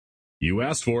You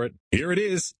asked for it. Here it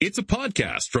is. It's a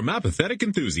podcast from Apathetic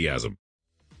Enthusiasm.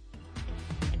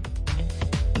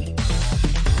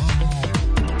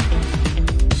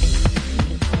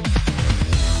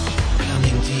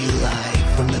 Coming to you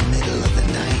live from the middle of the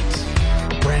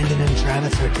night. Brandon and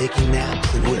Travis are taking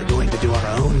naps, and we're going to do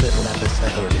our own little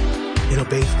episode. It'll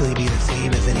basically be the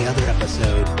same as any other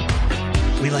episode.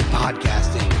 We like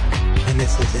podcasting, and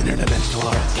this is Interdimensional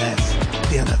RSS,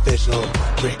 the unofficial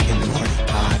Rick and Morty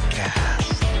podcast.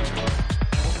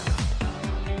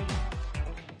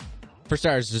 For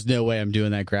starters, there's no way I'm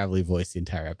doing that gravelly voice the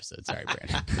entire episode. Sorry,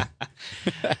 Brandon.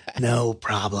 No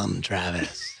problem,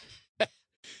 Travis.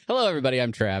 Hello, everybody.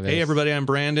 I'm Travis. Hey, everybody. I'm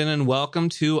Brandon, and welcome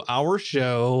to our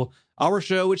show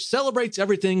which celebrates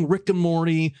everything Rick and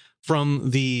Morty, from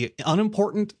the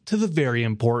unimportant to the very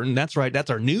important. That's right. That's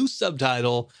our new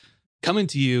subtitle coming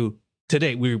to you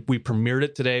today. We premiered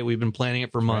it today. We've been planning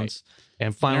it for months. Right.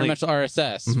 And finally, Interdimensional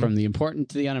RSS, from the important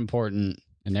to the unimportant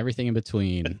and everything in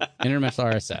between.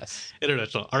 Interdimensional RSS.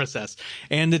 Interdimensional RSS.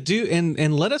 And to do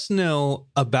and let us know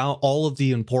about all of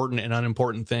the important and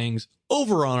unimportant things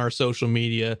over on our social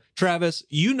media. Travis,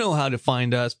 you know how to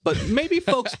find us, but maybe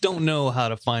folks don't know how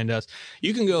to find us.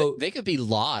 You can go. They could be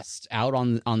lost out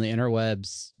on the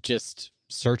interwebs, just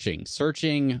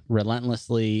searching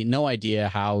relentlessly. No idea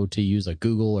how to use a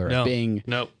Google or a Bing.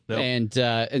 Nope. And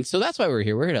so that's why we're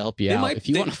here. We're here to help you out. If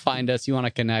you want to find us, you want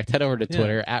to connect, head over to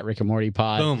Twitter at Rick and Morty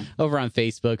Pod. Boom. Over on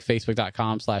Facebook,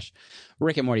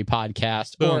 facebook.com/Rick and Morty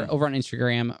Podcast. Boom. Or over on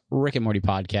Instagram, Rick and Morty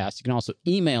Podcast. You can also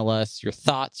email us your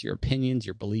thoughts, your opinions,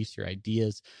 your beliefs, your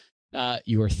ideas,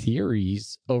 your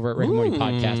theories over at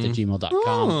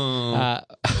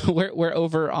rickandmortypodcast@gmail.com. We're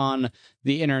over on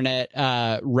the internet.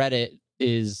 Reddit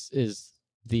is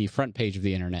the front page of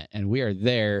the internet, and we are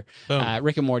there.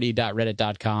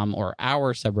 rickandmorty.reddit.com, or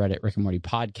our subreddit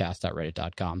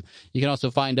rickandmortypodcast.reddit.com. You can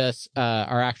also find us.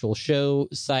 Our actual show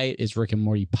site is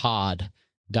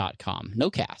rickandmortypod.com. No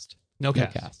cast.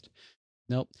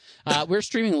 Nope. We're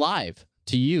streaming live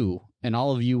to you and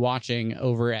all of you watching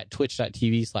over at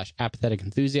twitch.tv/apathetic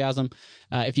enthusiasm.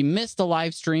 If you missed the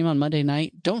live stream on Monday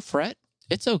night, don't fret.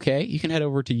 It's okay. You can head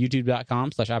over to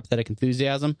youtube.com/apathetic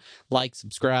enthusiasm. Like,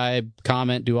 subscribe,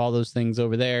 comment, do all those things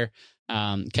over there.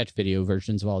 Catch video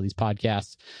versions of all these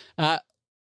podcasts.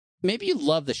 Maybe you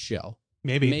love the show.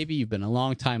 Maybe you've been a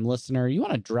long time listener. You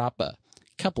want to drop a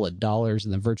couple of dollars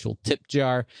in the virtual tip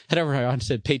jar. Head over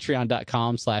onto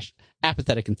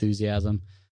patreon.com/apathetic enthusiasm.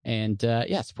 And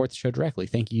support the show directly.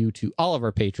 Thank you to all of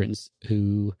our patrons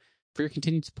for your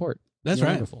continued support. That's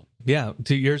right. Wonderful. Yeah,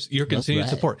 to your continued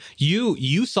support.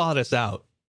 You sought us out,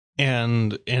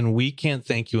 and we can't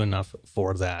thank you enough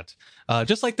for that.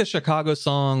 Just like the Chicago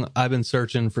song, I've been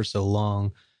searching for so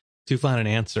long to find an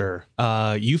answer.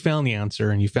 You found the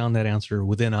answer, and you found that answer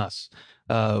within us.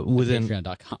 Within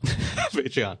patreon.com.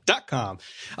 patreon.com.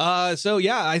 So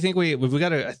yeah, I think we've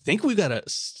got a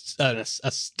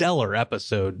stellar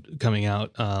episode coming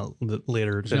out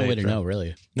later today. There's no way to know,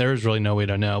 really. There's really no way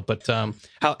to know. But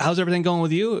how's everything going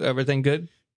with you? Everything good?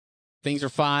 Things are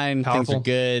fine. Powerful. Things are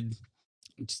good.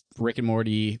 Just Rick and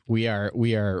Morty, we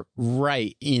are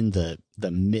right in the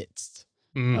midst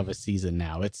of a season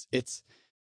now. It's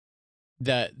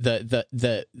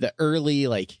the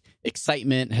early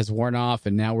excitement has worn off,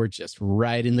 and now we're just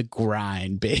right in the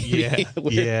grind, baby.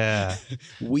 Yeah.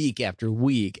 Week after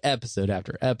week, episode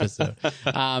after episode.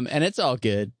 And it's all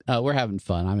good. We're having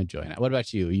fun. I'm enjoying it. What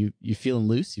about you? You feeling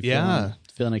loose?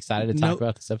 Feeling excited to talk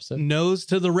about this episode? Nose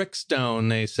to the Rickstone,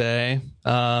 they say.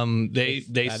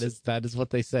 That is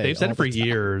what they say. They've said it for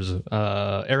years.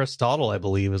 Aristotle, I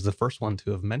believe, is the first one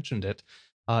to have mentioned it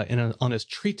on his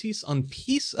treatise on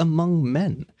peace among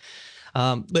men.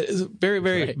 But it's very,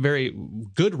 very, very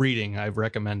good reading. I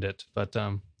recommend it. But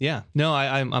I'm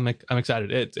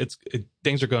excited.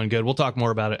 Things are going good. We'll talk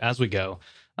more about it as we go.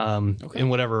 And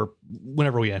whenever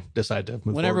we decide to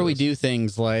move whenever forward we do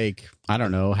things like, I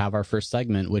don't know, have our first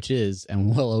segment, which is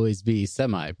and will always be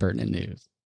semi-pertinent news.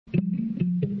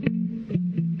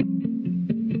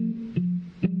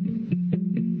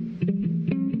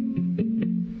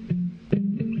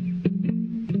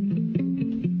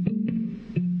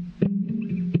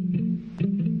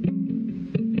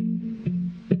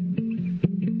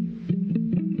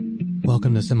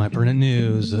 Welcome to Semi-Pertinent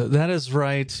News. That is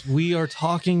right. We are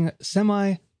talking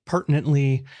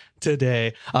semi-pertinently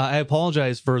today. I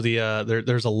apologize for the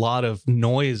there's a lot of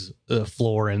noise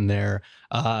floor in there.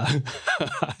 I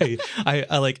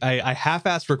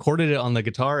half-assed recorded it on the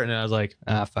guitar, and I was like,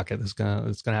 fuck it, it's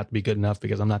gonna have to be good enough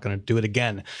because I'm not gonna do it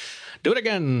again. All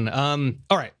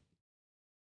right.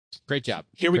 Great job.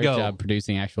 Here we Great go. job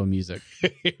producing actual music.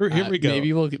 Here we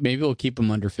go. Maybe we'll keep them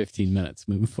under 15 minutes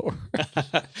moving forward.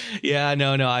 Yeah,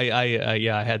 no.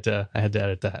 I had to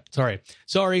edit that. Sorry.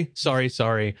 That's right. It's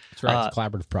a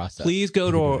collaborative process. Please go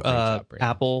You do a to great job, Brandon.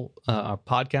 Apple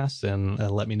Podcasts and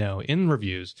let me know in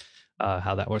reviews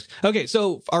how that works. Okay,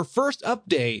 so our first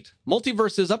update,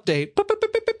 Multiverses update.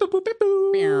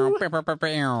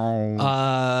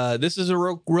 This is a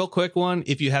real quick one.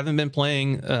 If you haven't been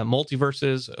playing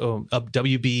Multiverses, a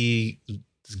WB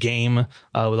game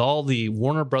with all the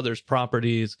Warner Brothers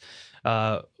properties,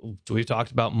 we've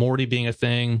talked about Morty being a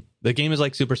thing. The game is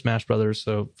like Super Smash Brothers,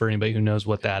 so for anybody who knows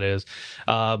what that is.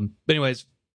 But anyways,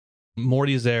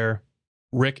 Morty is there.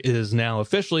 Rick is now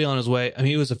officially on his way. I mean,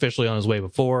 he was officially on his way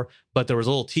before, but there was a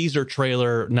little teaser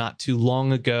trailer not too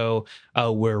long ago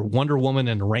where Wonder Woman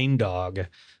and Rain Dog,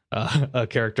 a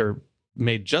character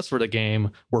made just for the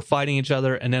game, were fighting each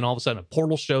other, and then all of a sudden a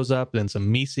portal shows up, then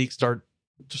some Meeseeks start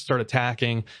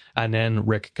attacking, and then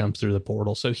Rick comes through the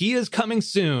portal. So he is coming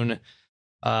soon.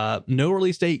 No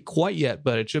release date quite yet,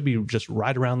 but it should be just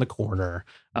right around the corner.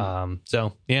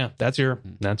 So yeah, that's your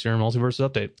Multiverse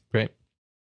update. Great.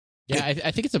 Yeah,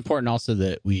 I think it's important also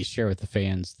that we share with the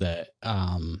fans that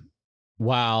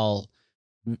while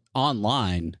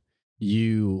online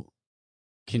you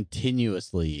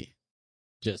continuously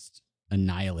just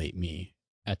annihilate me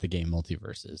at the game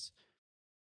Multiverses,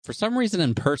 for some reason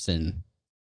in person,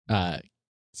 when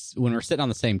we're sitting on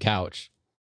the same couch,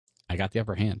 I got the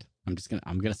upper hand. I'm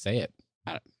gonna say it.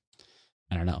 I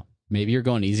don't know. Maybe you're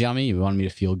going easy on me. You want me to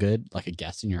feel good, like a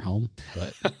guest in your home,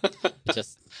 but it's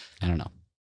just, I don't know.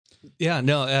 Yeah,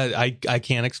 no, I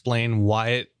can't explain why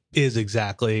it is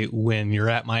exactly when you're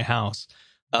at my house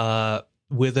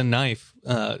with a knife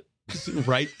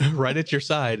right at your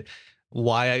side,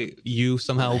 why you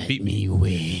somehow beat me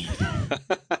win.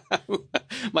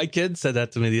 My kid said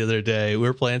that to me the other day. We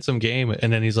were playing some game,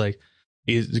 and then he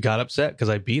got upset because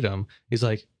I beat him. He's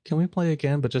like, "Can we play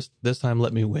again? But just this time,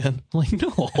 let me win." I'm like,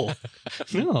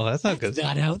 no, that's not good. That's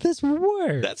not how this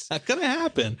works. That's not going to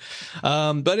happen.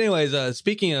 But anyways,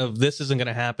 speaking of this isn't going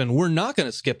to happen, we're not going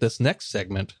to skip this next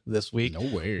segment this week. No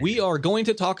way. We are going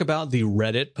to talk about the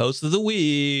Reddit post of the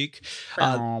week.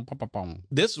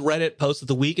 This Reddit post of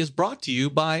the week is brought to you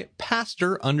by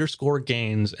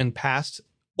Pastor_Gains, and past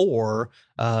or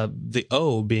the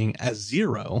O being as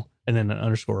 0 and then an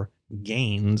underscore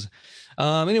gains.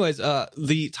 Anyways,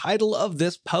 the title of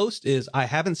this post is "I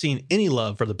haven't seen any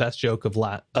love for the best joke of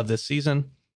this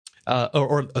season,"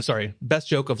 sorry, best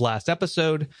joke of last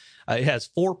episode. It has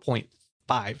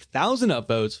 4.5 thousand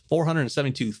upvotes,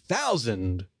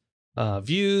 472,000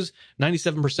 views,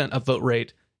 97% upvote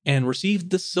rate, and received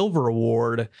the silver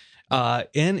award.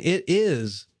 And it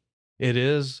is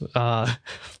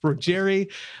for Jerry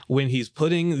when he's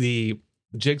putting the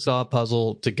jigsaw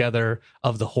puzzle together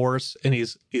of the horse, and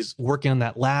he's working on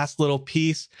that last little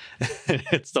piece.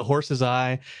 It's the horse's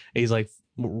eye. He's like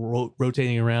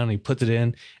rotating around, and he puts it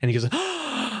in, and he goes,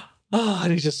 "Oh,"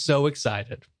 and he's just so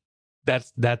excited.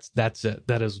 That's it.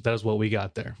 That is what we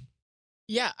got there.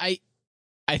 Yeah, I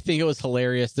think it was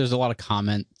hilarious. There's a lot of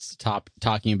comments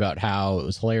talking about how it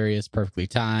was hilarious, perfectly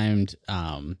timed.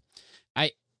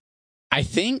 I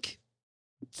think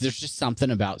there's just something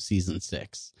about season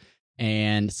 6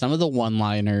 and some of the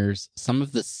one-liners, some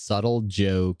of the subtle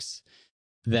jokes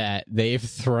that they've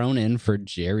thrown in for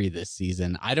Jerry this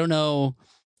season. I don't know.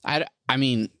 I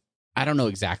mean, I don't know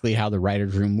exactly how the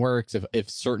writer's room works. If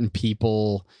certain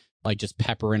people like just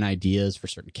pepper in ideas for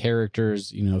certain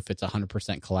characters, you know, if it's 100%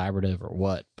 collaborative or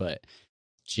what, but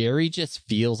Jerry just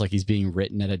feels like he's being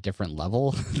written at a different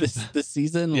level this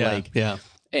season. Yeah.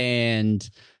 And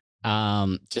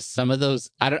just some of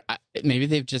those, maybe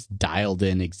they've just dialed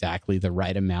in exactly the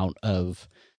right amount of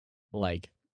like,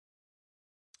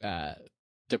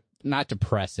 not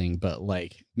depressing, but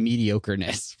like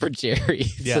mediocreness for Jerry.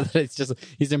 Yeah. So that it's just,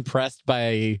 he's impressed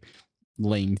by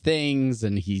lame things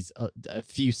and he's a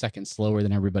few seconds slower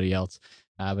than everybody else.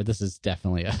 But this is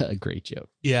definitely a great joke.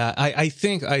 Yeah, I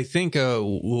think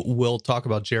we'll talk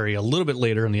about Jerry a little bit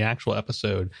later in the actual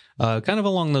episode, kind of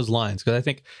along those lines. Because I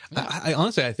think, I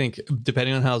honestly think,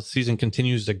 depending on how the season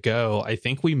continues to go, I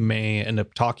think we may end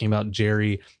up talking about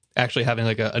Jerry actually having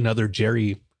like another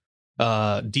Jerry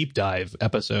deep dive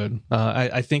episode.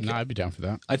 I think I'd be down for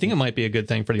that. I think it might be a good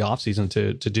thing for the off season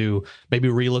to do, maybe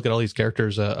relook at all these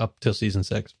characters up till season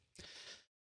 6.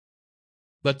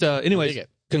 But anyways,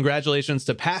 congratulations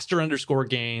to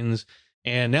Pastor_Gains.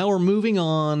 And now we're moving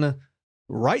on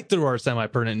right through our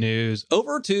semi-pertinent news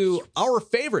over to our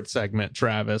favorite segment,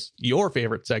 Travis, your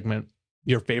favorite segment,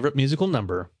 your favorite musical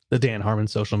number, the Dan Harmon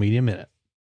Social Media Minute.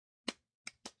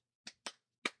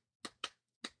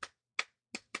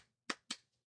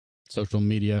 social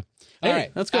media. Hey, all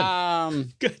right, that's good.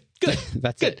 Good.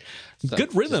 That's good. it. So,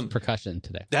 Good rhythm. percussion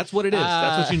today. That's what it is.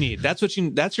 That's what you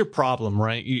need. That's your problem,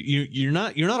 right? You're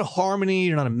not a harmony.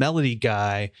 You're not a melody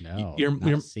guy. No, you're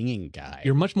a singing guy.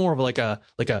 You're much more of like a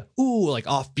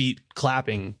offbeat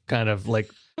clapping kind of like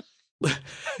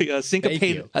a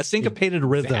syncopated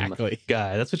rhythm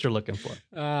guy. That's what you're looking for.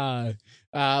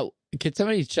 Could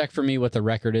somebody check for me what the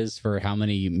record is for how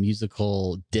many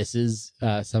musical disses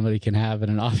somebody can have in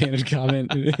an offhanded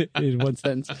comment in one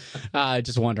sentence?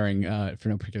 Just wondering for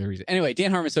no particular reason. Anyway,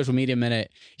 Dan Harmon Social Media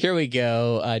Minute. Here we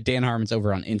go. Dan Harmon's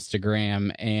over on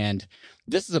Instagram, and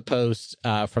this is a post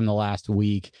from the last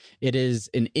week. It is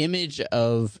an image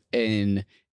of an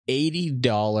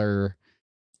 $80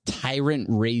 Tyrant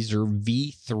Razor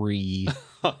V3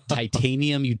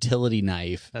 titanium utility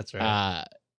knife. That's right.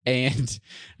 And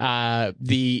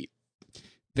the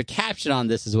caption on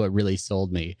this is what really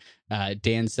sold me.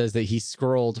 Dan says that he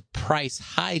scrolled price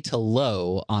high to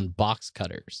low on box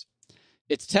cutters.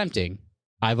 It's tempting.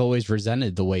 I've always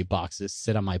resented the way boxes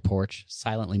sit on my porch,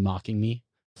 silently mocking me,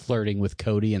 flirting with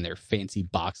Cody and their fancy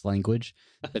box language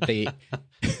that they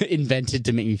invented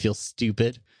to make me feel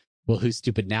stupid. Well, who's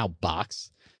stupid now, box?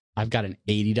 I've got an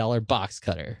 $80 box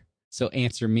cutter. So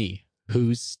answer me,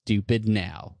 who's stupid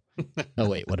now? Oh,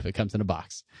 wait, what if it comes in a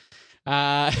box?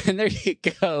 And there you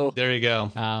go. There you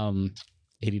go.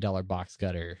 $80 box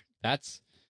cutter. That's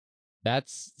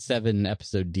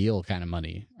 7-episode deal kind of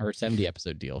money, or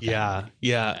 70-episode deal. Yeah.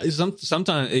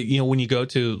 Sometimes, when you go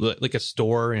to like a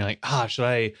store and you're like, should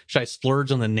I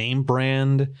splurge on the name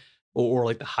brand or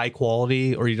like the high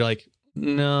quality? Or you're like,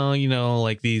 no,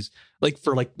 like these, like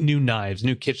for like new knives,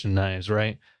 new kitchen knives,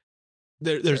 right?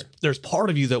 There's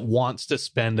part of you that wants to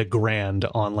spend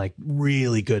 $1,000 on like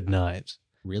really good knives.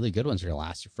 Really good ones are gonna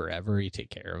last you forever. You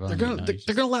take care of them.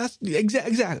 They're gonna last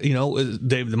exactly.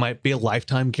 There might be a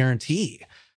lifetime guarantee,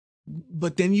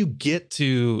 but then you get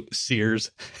to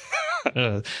Sears,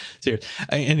 and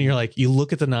you're like, you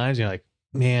look at the knives, and you're like,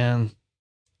 man,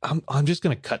 I'm just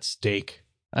gonna cut steak.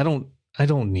 I don't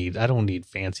need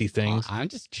fancy things. I'm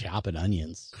just chopping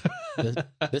onions.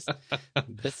 This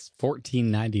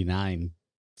 $14.99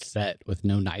 set with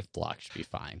no knife block should be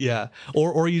fine. Yeah.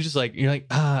 Or you're like,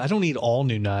 I don't need all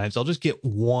new knives. I'll just get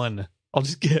one.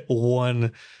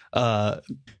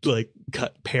 Like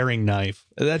cut paring knife.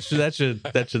 That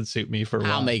should suit me for a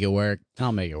while. I'll make it work.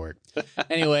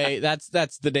 Anyway, that's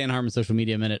the Dan Harmon Social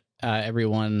Media Minute.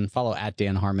 Everyone follow at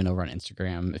Dan Harmon over on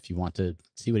Instagram if you want to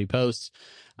see what he posts.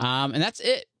 And that's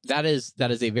it. That is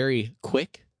a very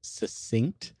quick,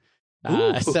 succinct,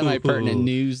 semi-pertinent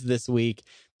news this week,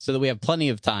 so that we have plenty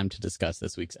of time to discuss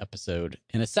this week's episode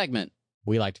in a segment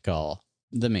we like to call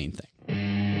The Main Thing.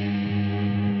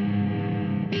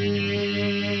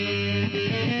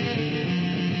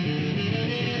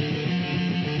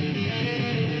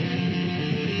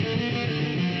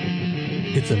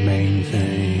 It's a main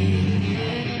thing.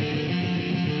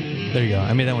 There you go.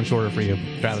 I made that one shorter for you,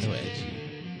 Travis.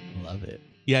 Love it.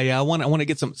 Yeah. I want to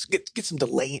get some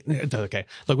delay. Okay.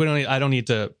 Look, I don't need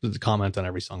to comment on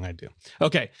every song I do.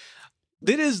 Okay.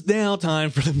 It is now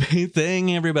time for the main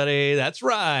thing, everybody. That's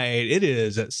right. It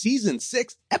is season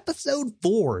 6, episode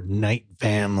 4, Night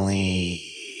Family.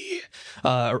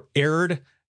 Aired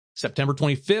September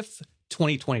 25th,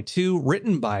 2022,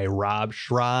 written by Rob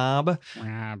Schrab.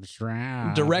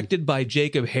 Directed by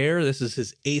Jacob Hare. This is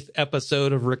his 8th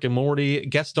episode of Rick and Morty.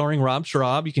 Guest starring Rob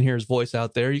Schrab. You can hear his voice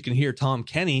out there. You can hear Tom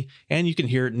Kenny, and you can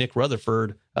hear Nick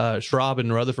Rutherford. Schrab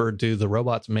and Rutherford do the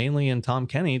robots mainly, and Tom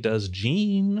Kenny does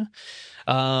Gene.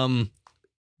 The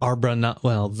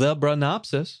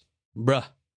Bronopsis. Bruh.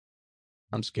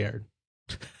 I'm scared.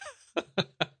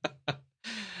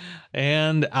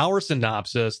 And our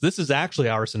synopsis. This is actually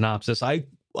our synopsis. I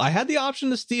had the option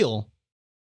to steal,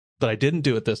 but I didn't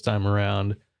do it this time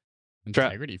around.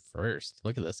 Integrity first.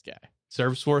 Look at this guy.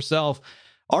 Serves for self.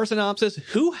 Our synopsis.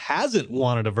 Who hasn't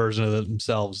wanted a version of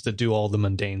themselves to do all the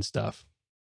mundane stuff?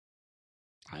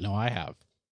 I know I have.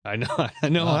 I know.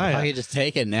 I could just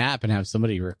take a nap and have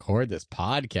somebody record this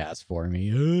podcast for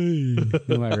me. Hey,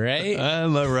 am I right?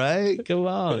 Am I right? Come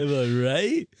on. Am I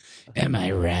right? Am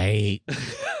I right?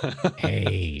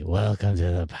 Hey, welcome to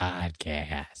the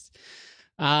podcast.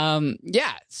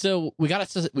 Yeah. So we got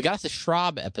us a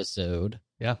Schrab episode.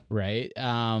 Yeah. Right.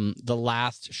 The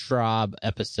last Schrab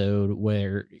episode,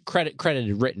 where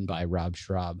credited written by Rob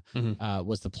Schrab,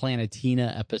 was the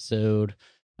Planetina episode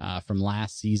from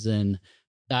last season.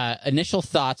 Initial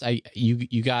thoughts.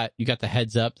 You got the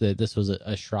heads up that this was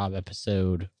a Schrab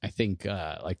episode. I think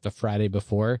like the Friday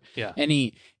before. Yeah.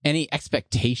 Any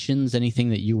expectations?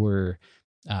 Anything that you were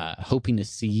hoping to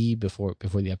see before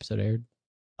the episode aired?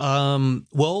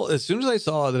 Well, as soon as I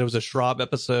saw that it was a Schraub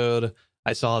episode,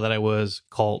 I saw that it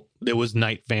was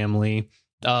Night Family.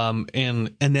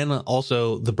 And then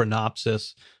also the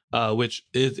Brenopsis, which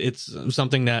it's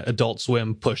something that Adult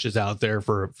Swim pushes out there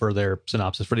for their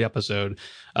synopsis for the episode.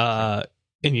 And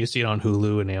you see it on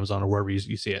Hulu and Amazon or wherever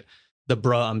you see it. The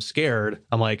Bruh, I'm Scared.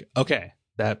 I'm like, okay,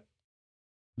 this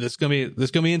is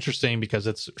gonna be interesting because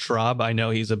it's Schraub. I know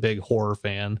he's a big horror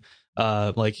fan.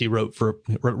 Like he wrote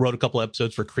a couple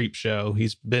episodes for Creepshow.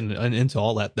 He's been into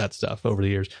all that stuff over the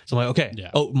years. So I'm like, okay.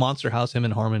 Yeah. Oh, Monster House. Him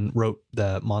and Harmon wrote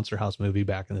the Monster House movie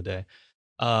back in the day.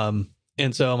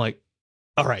 And so I'm like,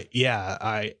 all right, yeah,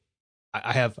 I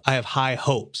have high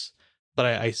hopes, but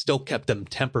I still kept them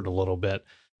tempered a little bit.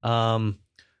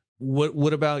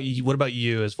 What about you? What about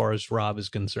you as far as Rob is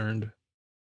concerned?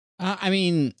 I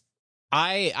mean,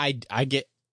 I get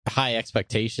high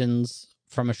expectations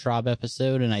from a Schraub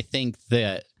episode, and I think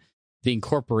that the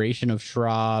incorporation of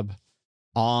Schraub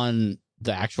on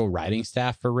the actual writing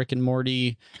staff for Rick and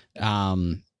Morty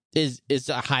is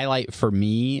a highlight for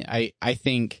me. I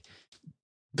think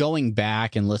going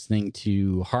back and listening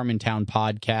to Harmontown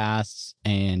podcasts,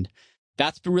 and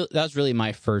that was really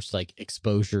my first like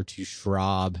exposure to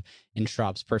Schraub and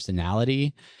Schraub's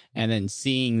personality, and then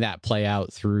seeing that play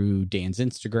out through Dan's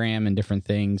Instagram and different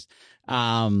things.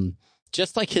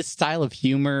 Just like his style of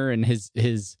humor and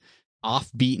his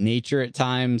offbeat nature at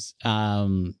times.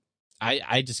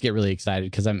 I just get really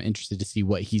excited because I'm interested to see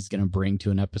what he's going to bring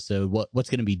to an episode, what's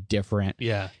going to be different.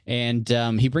 Yeah. And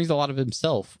he brings a lot of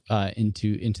himself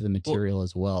into the material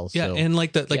as well. Yeah, so, and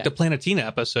like the Planetina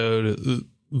episode,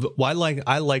 I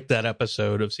like that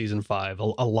episode of season 5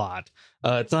 a lot.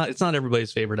 It's not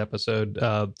everybody's favorite episode.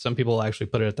 Some people actually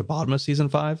put it at the bottom of season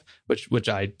 5, which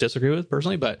I disagree with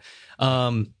personally, but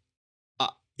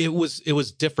it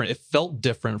was different. It felt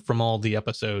different from all the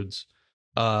episodes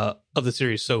of the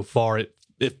series so far. It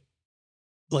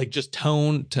like just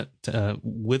tone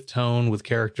with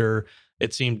character,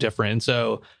 it seemed different. And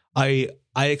so I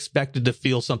expected to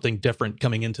feel something different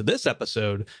coming into this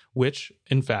episode, which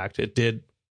in fact it did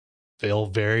feel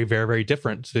very, very, very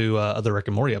different to other Rick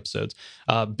and Morty episodes,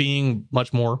 being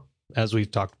much more, as we've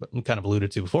talked about, kind of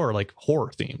alluded to before, like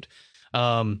horror themed.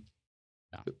 Go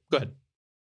ahead.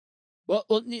 Well,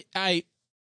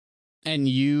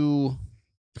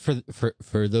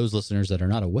 for those listeners that are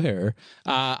not aware,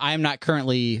 I am not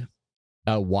currently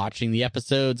watching the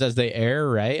episodes as they air.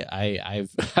 Right,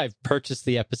 I've purchased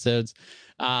the episodes,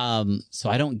 so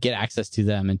I don't get access to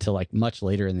them until like much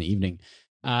later in the evening.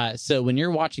 So when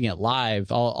you're watching it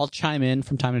live, I'll chime in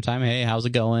from time to time. Hey, how's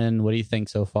it going? What do you think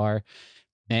so far?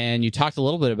 And you talked a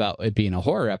little bit about it being a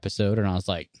horror episode, and I was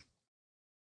like,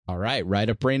 all right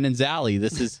up Brandon's alley.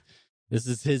 This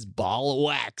is his ball of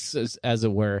wax, as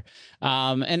it were.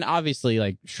 And obviously,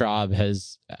 like, Schraub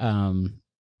has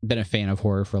been a fan of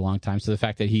horror for a long time. So the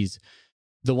fact that he's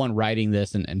the one writing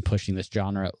this and pushing this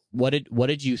genre, what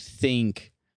did you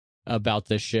think about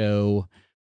the show?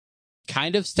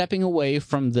 Kind of stepping away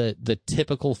from the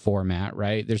typical format,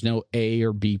 right? There's no A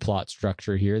or B plot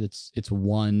structure here. It's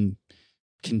one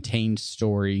contained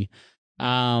story.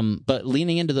 But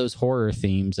leaning into those horror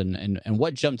themes and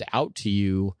what jumped out to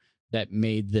you that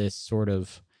made this sort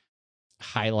of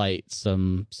highlight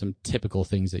some typical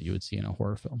things that you would see in a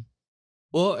horror film?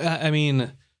 Well, I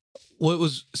mean, what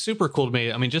was super cool to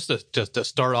me, I mean, just to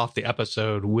start off the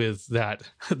episode with that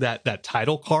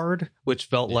title card, which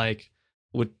felt like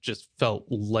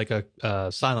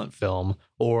a silent film,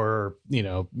 or, you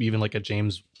know, even like a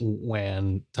James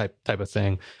Wan type of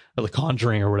thing, or The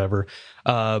Conjuring or whatever.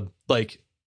 Like,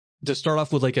 to start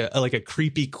off with like a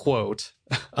creepy quote,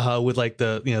 with like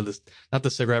the, you know, not the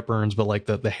cigarette burns, but like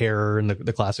the hair in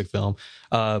the classic film.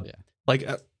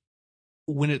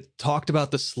 When it talked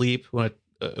about the sleep,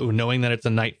 knowing that it's a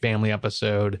Night Family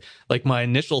episode, like my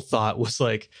initial thought was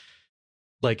like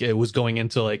it was going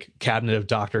into like Cabinet of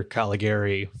Dr.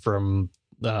 Caligari from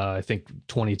I think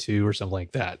 22 or something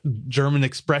like that. German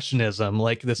Expressionism,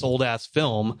 like this old ass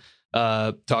film,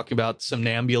 talking about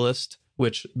somnambulist,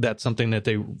 which that's something that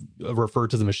they refer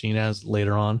to the machine as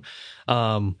later on.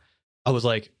 I was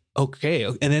like, okay.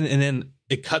 And then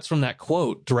it cuts from that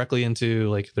quote directly into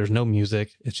like, there's no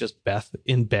music. It's just Beth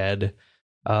in bed.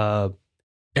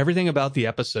 Everything about the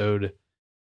episode,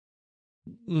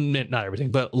 not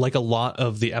everything, but like a lot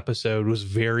of the episode was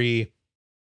very,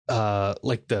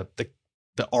 like the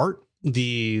art,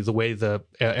 the way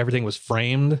everything was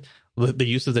framed, the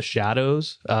use of the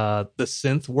shadows, the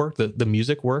synth work, the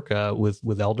music work,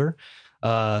 with Elder,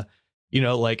 you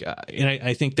know, like, and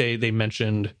I think they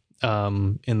mentioned,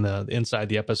 in the inside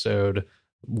the episode,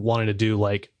 wanting to do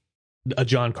like a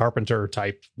John Carpenter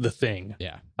type The Thing.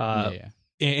 Yeah.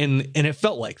 And it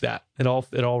felt like that. It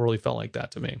all really felt like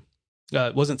that to me.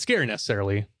 It wasn't scary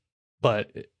necessarily,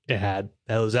 but it had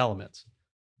those elements.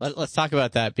 Let's talk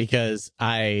about that, because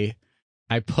I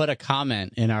put a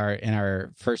comment in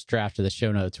our first draft of the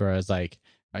show notes where I was like,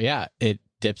 oh, yeah, it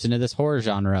dips into this horror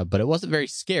genre, but it wasn't very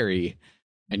scary.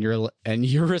 And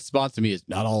your response to me is,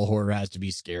 not all horror has to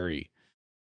be scary.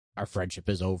 Our friendship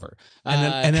is over.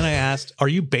 And then I asked, are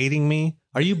you baiting me?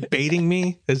 Are you baiting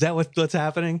me? Is that what's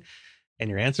happening? And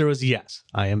your answer was, yes,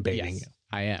 I am baiting you.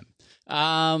 I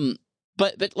am.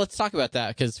 But let's talk about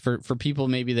that, because for people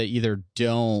maybe that either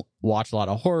don't watch a lot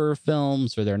of horror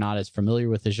films or they're not as familiar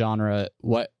with the genre,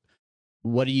 what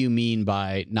do you mean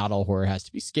by not all horror has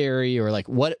to be scary? Or like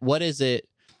what is it,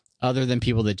 other than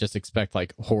people that just expect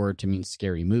like horror to mean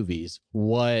scary movies?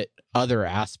 What other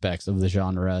aspects of the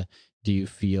genre do you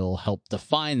feel help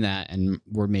define that and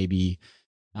were maybe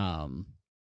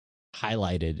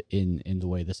highlighted in the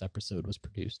way this episode was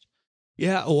produced?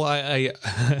 Yeah, well,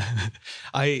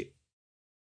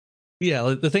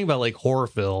 yeah, the thing about like horror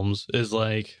films is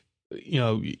like, you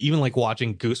know, even like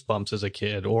watching Goosebumps as a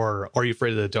kid or Are You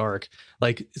Afraid of the Dark?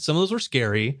 Like some of those were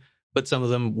scary, but some of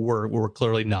them were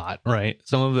clearly not, right?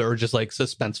 Some of them are just like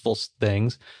suspenseful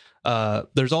things.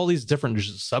 There's all these different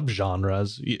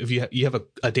subgenres. If you have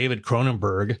a David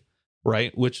Cronenberg,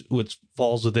 right, which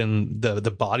falls within the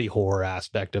body horror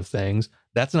aspect of things.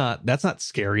 That's not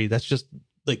scary. That's just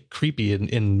like creepy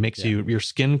and makes your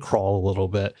skin crawl a little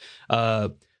bit.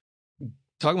 Talking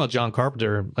about John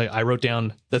Carpenter, I wrote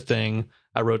down The Thing.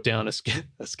 I wrote down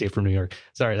Escape from New York.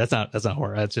 Sorry, that's not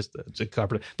horror. That's just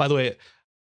Carpenter. By the way,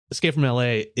 Escape from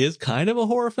LA is kind of a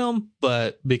horror film,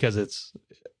 but because it's,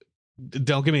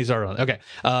 don't get me started on it.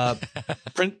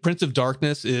 Okay. Prince of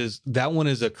Darkness is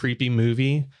a creepy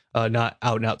movie, not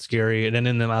out and out scary. And then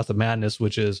In the Mouth of Madness,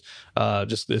 which is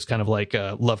just this kind of like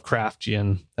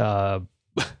Lovecraftian,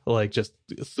 like just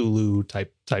Cthulhu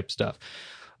type stuff.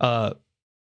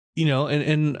 You know,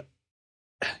 and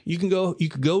you could go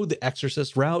the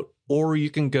Exorcist route, or you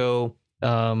can go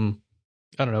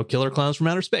I don't know, Killer Clowns from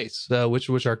Outer Space,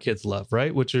 which our kids love,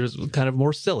 right? Which is kind of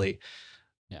more silly.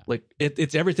 Yeah. Like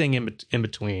it's everything in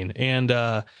between.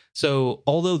 And so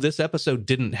although this episode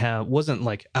wasn't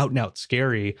like out and out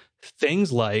scary,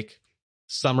 things like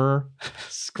Night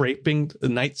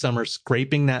Summer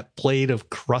scraping that plate of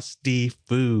crusty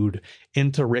food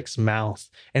into Rick's mouth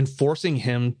and forcing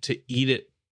him to eat it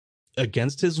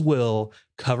against his will,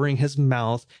 covering his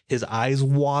mouth, his eyes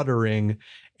watering,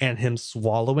 and him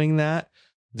swallowing that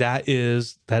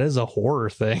is a horror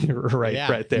thing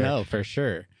right there. No, for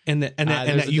sure. And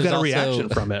that you got a reaction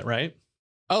from it, right?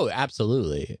 Oh,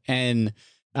 absolutely. And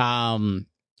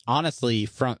honestly,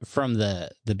 from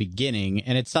the beginning,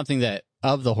 and it's something that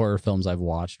of the horror films I've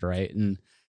watched, right? And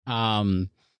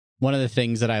one of the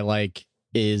things that I like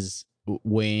is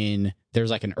when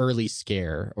there's like an early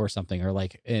scare or something, or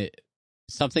like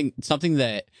something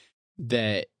that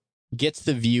gets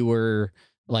the viewer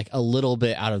like a little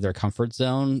bit out of their comfort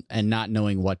zone and not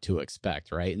knowing what to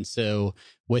expect, right? And so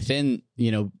within,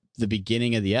 you know, the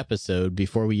beginning of the episode,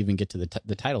 before we even get to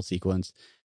the title sequence,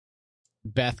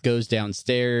 Beth goes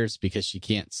downstairs because she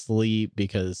can't sleep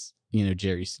because, you know,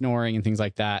 Jerry's snoring and things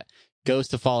like that, goes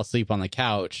to fall asleep on the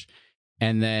couch,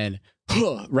 and then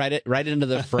right into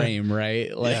the frame,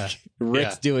 right? Like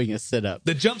Rick's doing a sit-up.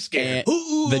 The jump scare.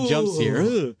 The jump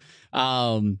scare.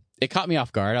 It caught me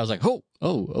off guard. I was like, oh,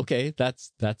 okay,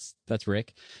 that's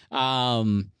Rick.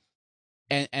 And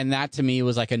that to me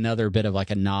was like another bit of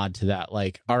like a nod to that.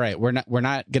 Like, all right, we're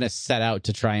not gonna set out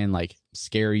to try and like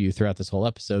scare you throughout this whole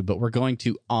episode, but we're going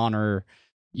to honor,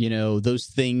 you know, those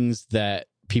things that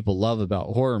people love about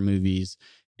horror movies,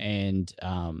 and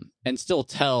still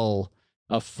tell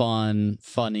a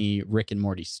funny Rick and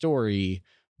Morty story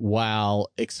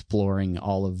while exploring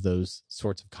all of those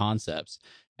sorts of concepts.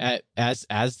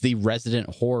 As the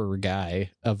resident horror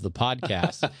guy of the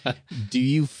podcast, do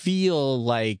you feel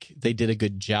like they did a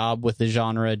good job with the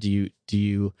genre?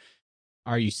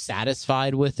 Are you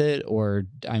satisfied with it? Or,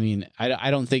 I mean,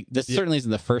 I don't think this certainly isn't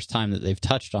the first time that they've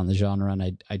touched on the genre,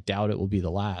 and I doubt it will be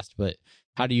the last. But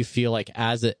how do you feel like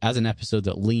as an episode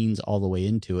that leans all the way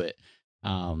into it?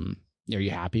 Are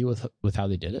you happy with how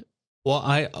they did it?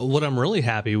 Well, what I'm really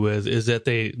happy with is that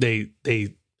they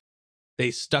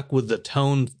stuck with the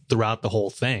tone throughout the whole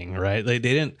thing, right?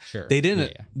 It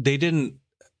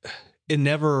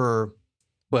never,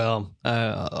 well,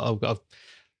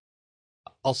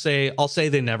 I'll say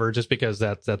they never, just because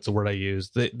that's the word I use.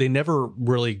 They never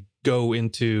really go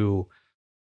into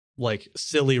like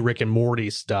silly Rick and Morty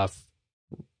stuff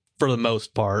for the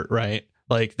most part, right?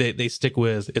 Like they stick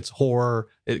with it's horror.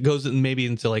 It goes maybe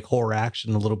into like horror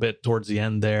action a little bit towards the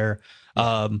end there.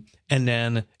 And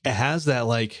then it has that,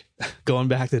 like, going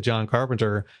back to John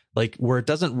Carpenter, like where it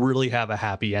doesn't really have a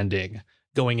happy ending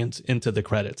going into the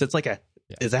credits. It's like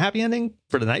it's a happy ending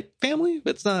for the Knight family,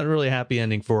 but it's not really a happy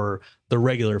ending for the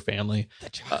regular family. The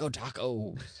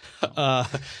Tacos.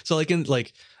 So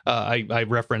like I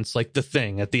referenced like The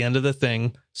Thing. At the end of The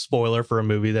Thing, spoiler for a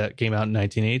movie that came out in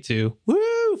 1982.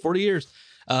 Woo, 40 years.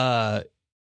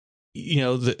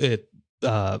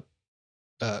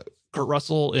 Kurt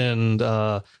Russell and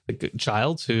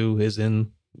Childs, who is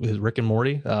in Rick and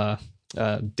Morty,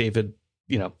 David,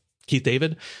 Keith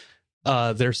David,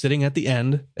 they're sitting at the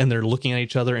end and they're looking at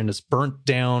each other in this burnt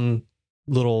down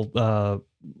little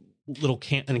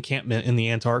encampment in the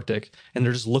Antarctic, and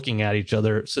they're just looking at each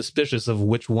other, suspicious of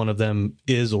which one of them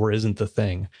is or isn't the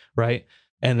Thing, right?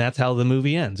 And that's how the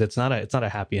movie ends. It's not a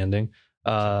happy ending.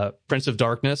 Prince of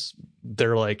Darkness,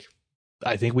 they're like,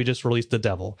 I think we just released the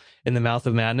devil. In the Mouth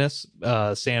of Madness,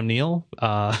 Sam Neill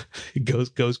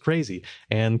goes crazy,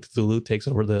 and Cthulhu takes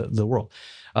over the world.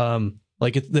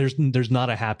 There's not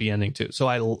a happy ending too. So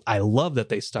I love that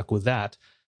they stuck with that.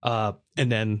 And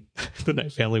then the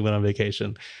Knight family went on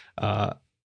vacation. And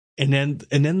then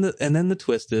the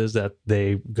twist is that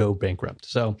they go bankrupt.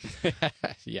 So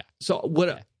yeah. So what?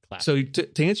 Yeah, so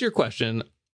to answer your question,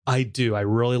 I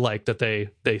really like that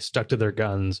they stuck to their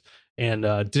guns and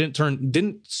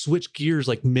didn't switch gears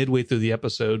like midway through the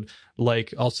episode,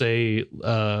 like I'll say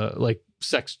like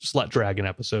Sex Slut Dragon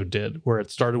episode did, where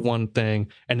it started one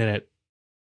thing and then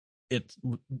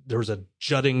there was a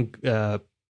jutting kind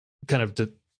of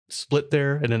split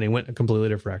there, and then they went a completely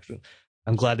different direction.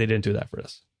 I'm glad they didn't do that for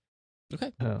us.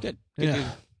 Okay, good.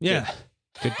 Yeah.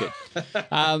 Good.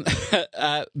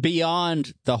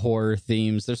 Beyond the horror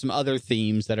themes, there's some other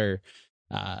themes that are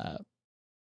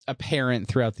apparent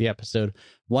throughout the episode.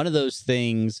 One of those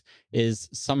things is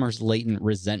Summer's latent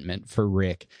resentment for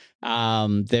Rick.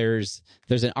 There's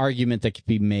an argument that could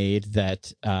be made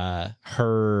that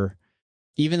her,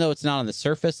 even though it's not on the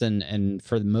surface, and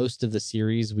for most of the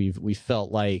series we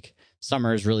felt like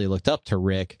Summer has really looked up to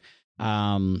Rick.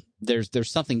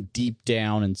 There's something deep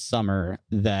down in Summer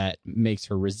that makes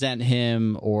her resent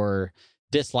him or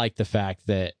dislike the fact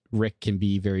that Rick can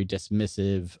be very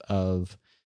dismissive of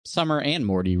Summer and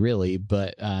Morty, really,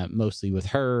 but mostly with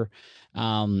her.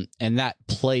 And that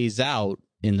plays out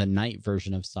in the Knight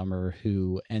version of Summer,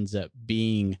 who ends up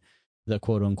being the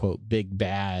quote unquote big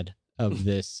bad of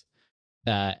this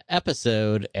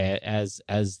episode as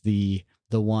the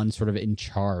one sort of in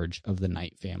charge of the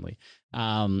Knight family.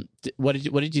 What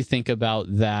did you think about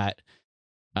that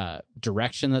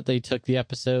direction that they took the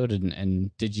episode,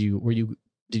 and did you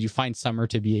find Summer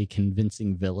to be a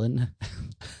convincing villain?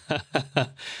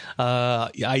 I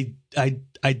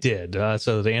did.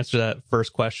 So to answer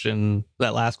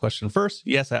that last question first,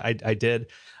 yes, I did.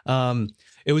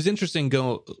 It was interesting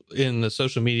go in the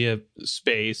social media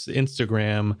space,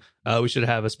 Instagram. We should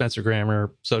have a Spencer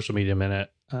Grammer social media minute.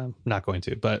 Not going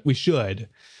to, but we should.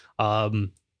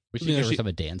 We should give her some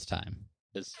dance time,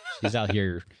 because she's out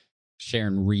here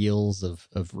sharing reels of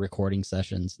recording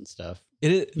sessions and stuff.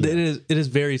 It is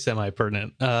very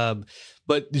semi-pertinent.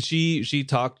 But she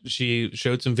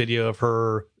showed some video of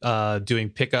her doing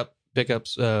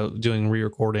pickups, doing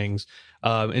re-recordings.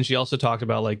 And she also talked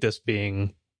about like this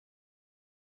being,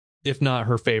 if not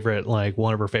her favorite, like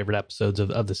one of her favorite episodes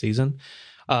of the season.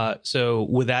 So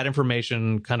with that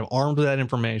information, kind of armed with that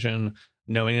information,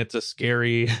 knowing it's a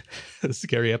scary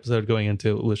episode going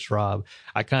into it with Schraub,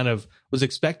 I kind of was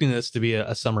expecting this to be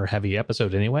a Summer heavy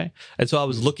episode anyway. And so I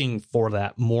was looking for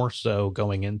that more so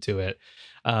going into it.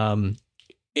 And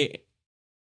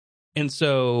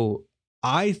so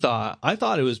I thought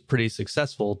it was pretty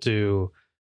successful to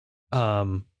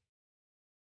have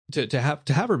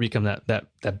her become that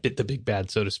bit the big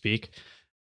bad, so to speak.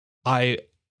 I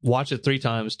watched it 3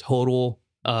 times total.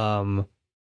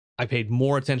 I paid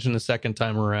more attention the second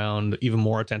time around, even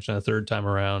more attention the third time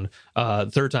around.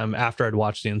 Third time after I'd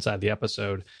watched the inside the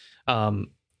episode,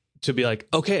 to be like,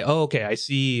 okay, I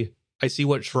see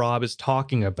what Schraub is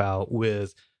talking about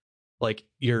with like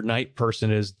your night person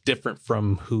is different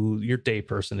from who your day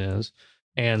person is.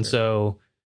 And so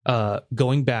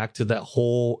going back to that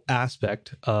whole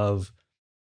aspect of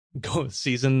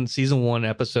season 1,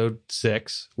 episode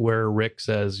 6, where Rick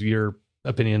says your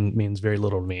opinion means very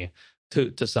little to me,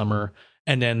 to Summer,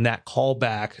 and then that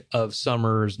callback of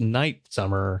Summer's night,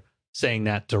 Summer saying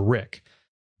that to Rick,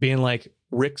 being like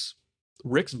Rick's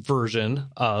version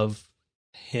of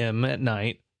him at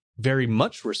night very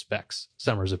much respects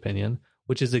Summer's opinion,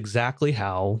 which is exactly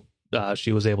how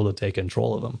she was able to take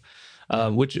control of him.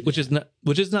 which is not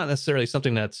necessarily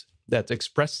something that's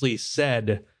expressly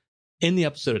said in the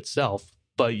episode itself,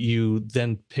 but you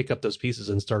then pick up those pieces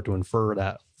and start to infer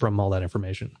that from all that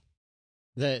information.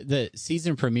 The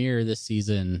season premiere this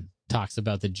season talks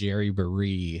about the Jerry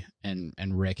Baree,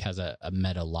 and Rick has a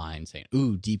meta line saying,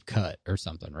 "Ooh, deep cut" or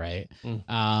something, right?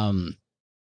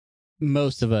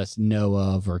 Most of us know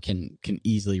of or can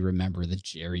easily remember the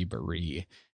Jerry Baree.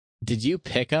 Did you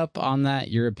pick up on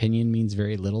that? Your opinion means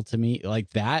very little to me.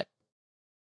 Like that,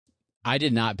 I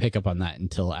did not pick up on that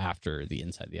until after the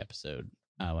Inside the Episode,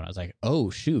 when I was like,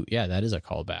 "Oh shoot, yeah, that is a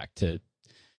callback to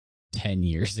 10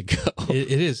 years ago."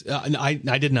 It is.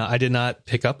 I did not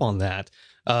pick up on that.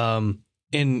 In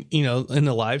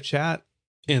the live chat,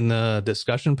 in the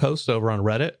discussion post over on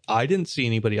Reddit, I didn't see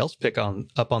anybody else pick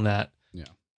up on that. Yeah.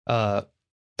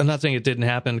 I'm not saying it didn't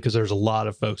happen because there's a lot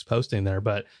of folks posting there,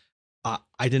 but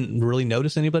I didn't really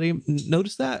notice anybody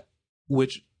notice that,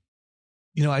 which,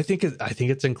 I think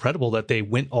it's incredible that they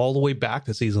went all the way back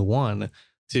to season 1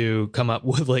 to come up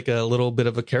with like a little bit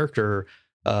of a character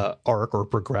arc or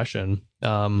progression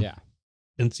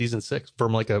in season 6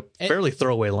 from like a fairly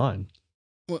throwaway line.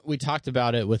 We talked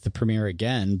about it with the premiere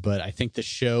again, but I think the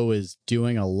show is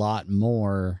doing a lot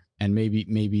more, and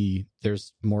maybe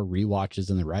there's more rewatches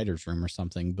in the writer's room or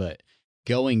something, but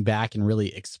going back and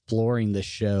really exploring the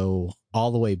show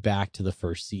all the way back to the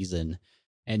first season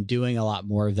and doing a lot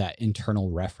more of that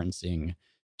internal referencing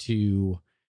to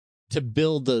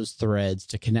build those threads,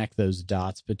 to connect those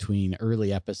dots between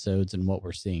early episodes and what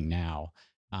we're seeing now.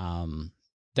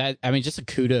 Just a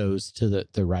kudos to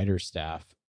the writer's staff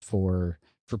for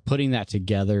putting that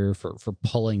together, for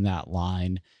pulling that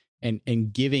line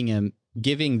and giving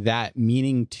that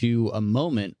meaning to a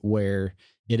moment where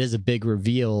it is a big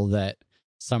reveal that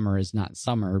summer is not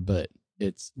summer, but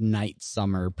it's night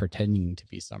summer pretending to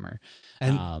be summer.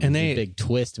 And they, the big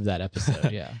twist of that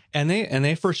episode. Yeah. and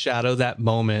they foreshadow that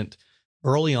moment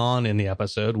early on in the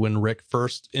episode when Rick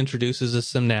first introduces a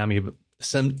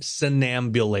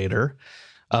somnambulator,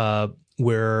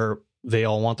 where they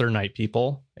all want their night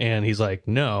people, and he's like,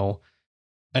 no.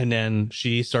 And then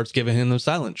she starts giving him the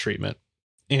silent treatment,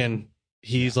 and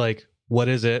he's like, what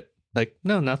is it? Like,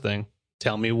 no, nothing.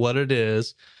 Tell me what it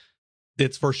is.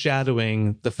 It's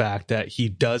foreshadowing the fact that he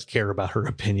does care about her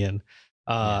opinion.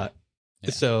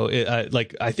 So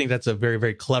I think that's a very,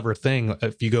 very clever thing.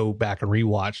 If you go back and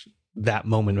rewatch that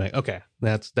moment, like, okay,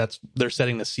 that's they're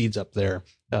setting the seeds up there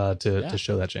to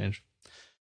show that change.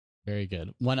 Very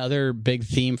good. One other big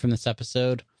theme from this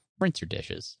episode: rinse your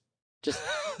dishes. Just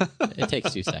it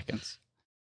takes 2 seconds.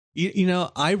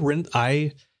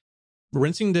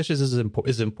 Rinsing dishes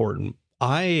is important.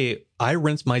 I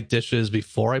rinse my dishes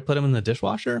before I put them in the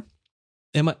dishwasher.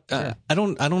 Sure. I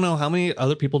don't know how many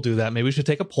other people do that. Maybe we should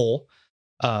take a poll.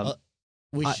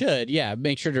 We should, yeah.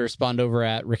 Make sure to respond over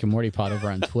at Rick and Morty Pod over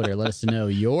on Twitter. Let us know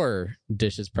your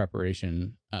dishes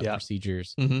preparation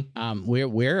procedures. Mm-hmm.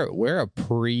 We're a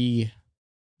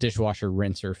pre-dishwasher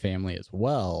rinser family as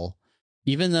well.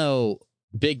 Even though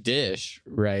Big Dish,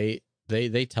 right?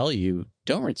 They tell you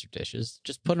don't rinse your dishes,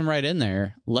 just put them right in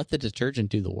there. Let the detergent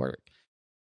do the work.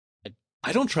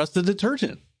 I don't trust the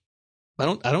detergent. I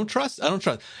don't trust.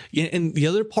 Yeah, and the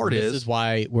other part this is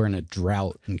why we're in a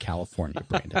drought in California,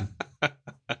 Brandon.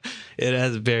 It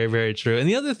is very, very true. And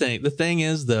the thing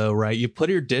is though, right? You put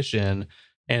your dish in,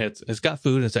 and it's got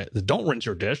food, and it's like, don't rinse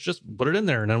your dish, just put it in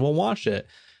there, and then we'll wash it.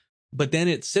 But then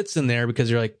it sits in there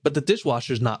because you're like, but the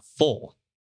dishwasher's not full.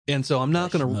 And so I'm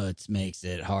not going to... Schmutz makes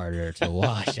it harder to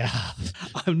wash off.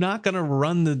 I'm not going to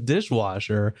run the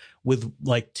dishwasher with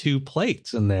like 2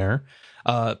 plates in there.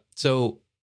 So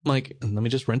like, let me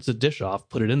just rinse the dish off,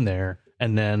 put it in there.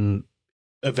 And then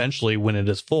eventually when it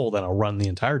is full, then I'll run the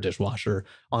entire dishwasher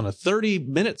on a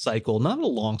 30-minute cycle, not a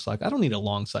long cycle. I don't need a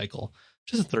long cycle.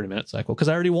 Just a 30-minute cycle because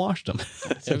I already washed them.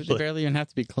 They barely even have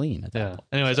to be clean at that point.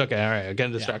 Anyways, okay, all right. I'm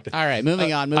getting distracted. All right,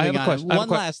 moving on. One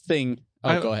last thing.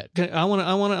 Oh, go ahead. I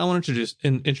want to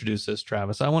introduce this,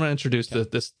 Travis. I want to introduce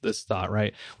this thought.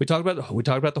 Right. We talked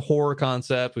about the horror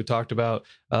concept. We talked about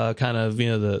kind of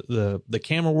the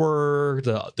camera work,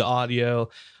 the audio.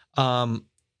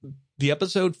 The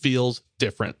episode feels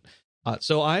different.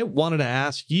 So I wanted to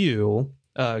ask you,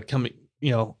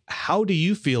 how do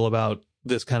you feel about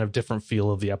this kind of different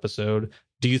feel of the episode?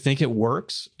 Do you think it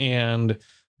works? And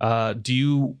do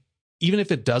you, even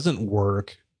if it doesn't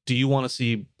work, do you want to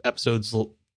see episodes?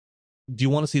 Do you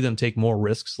want to see them take more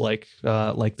risks like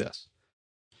this?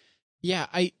 Yeah,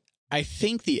 I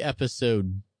think the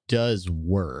episode does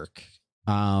work.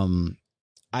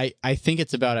 I think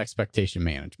it's about expectation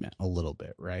management a little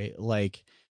bit, right? Like,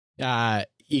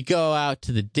 you go out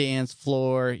to the dance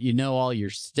floor, you know all your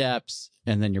steps,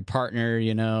 and then your partner,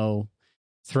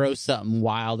 throws something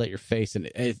wild at your face, and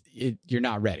you're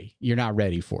not ready. You're not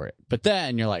ready for it. But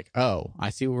then you're like, oh,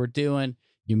 I see what we're doing.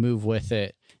 You move with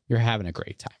it. You're having a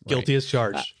great time. Right? Guilty as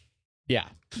charged. Yeah.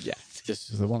 It's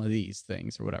just one of these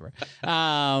things or whatever.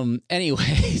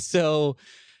 Anyway, so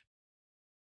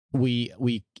we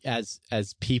as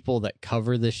people that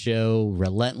cover the show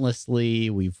relentlessly,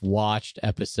 we've watched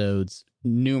episodes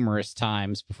numerous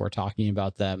times before talking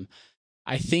about them.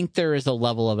 I think there is a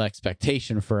level of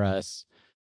expectation for us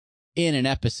in an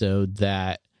episode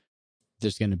that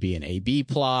there's going to be an A-B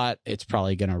plot. It's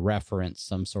probably going to reference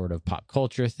some sort of pop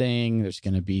culture thing. There's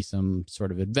going to be some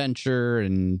sort of adventure,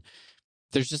 and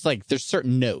there's just there's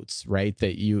certain notes, right,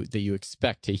 that you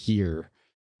expect to hear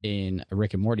in a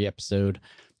Rick and Morty episode.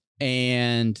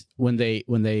 And when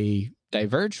they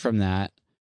diverge from that,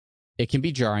 it can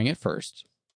be jarring at first.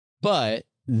 But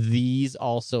these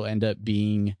also end up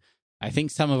being, I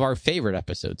think, some of our favorite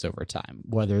episodes over time,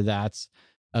 whether that's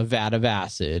a vat of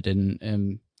acid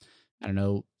and I don't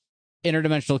know,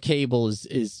 interdimensional cable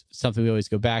is something we always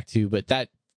go back to, but that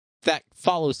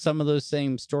follows some of those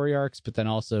same story arcs, but then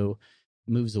also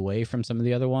moves away from some of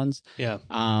the other ones. Yeah.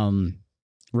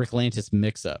 Rick Lantis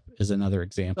Mix Up is another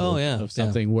example of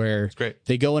something where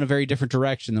they go in a very different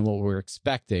direction than what we were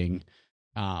expecting,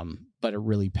 but it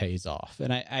really pays off.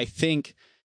 And I think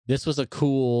this was a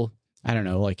cool, I don't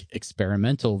know,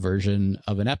 experimental version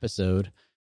of an episode.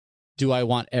 Do I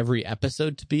want every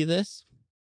episode to be this?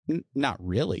 Not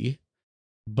really.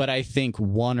 But I think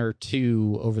one or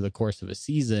two over the course of a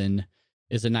season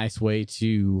is a nice way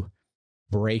to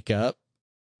break up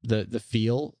the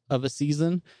feel of a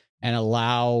season and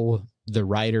allow the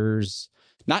writers,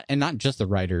 not just the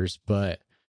writers, but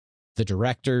the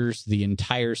directors, the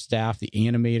entire staff, the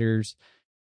animators,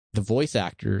 the voice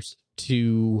actors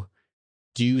to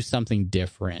do something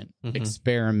different,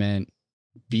 experiment,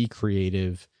 be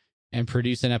creative, and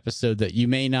produce an episode that you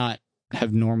may not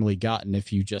have normally gotten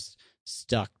if you just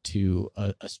stuck to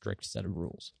a strict set of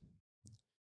rules.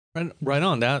 Right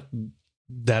on.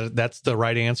 That's the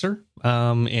right answer.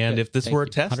 And if this were a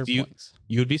test,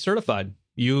 you'd be certified.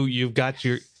 You've got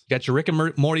your Rick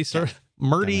and Morty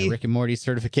Rick and Morty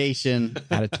certification.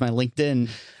 Add it to my LinkedIn.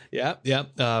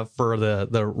 Yeah. For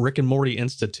the Rick and Morty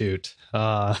Institute.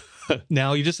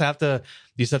 Now you just have to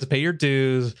pay your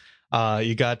dues.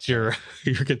 You got your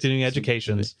continuing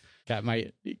educations. Got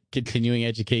my continuing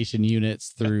education units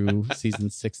through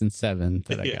season 6 and 7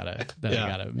 that I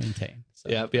gotta maintain. So.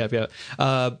 Yeah.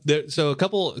 So a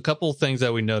couple things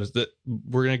that we noticed that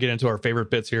we're gonna get into our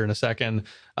favorite bits here in a second.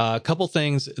 A couple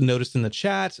things noticed in the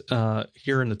chat,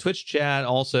 here in the Twitch chat,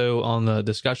 also on the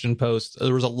discussion post.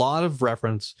 There was a lot of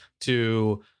reference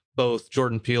to both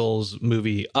Jordan Peele's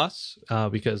movie Us,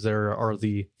 because there are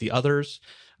the others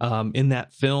in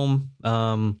that film.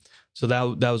 So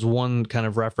that was one kind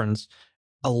of reference.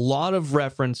 A lot of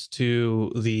reference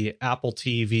to the Apple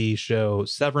TV show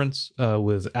Severance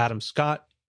with Adam Scott.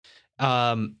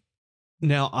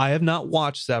 Now, I have not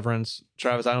watched Severance.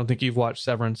 Travis, I don't think you've watched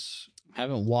Severance. I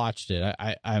haven't watched it.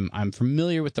 I'm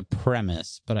familiar with the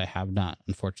premise, but I have not,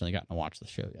 unfortunately, gotten to watch the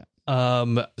show yet.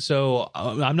 So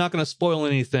I'm not going to spoil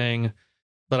anything,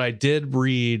 but I did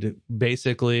read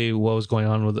basically what was going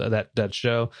on with that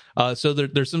show. So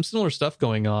there's some similar stuff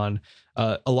going on.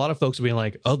 A lot of folks are being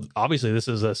like, oh, obviously this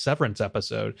is a Severance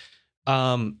episode.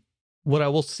 What I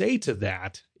will say to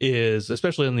that is,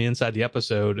 especially on the inside the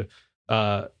episode,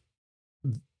 Harmon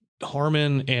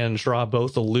and Schra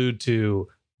both allude to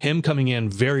him coming in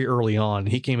very early on.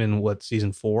 He came in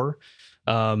season 4,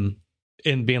 and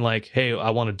being like, hey,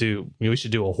 we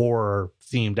should do a horror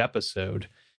themed episode.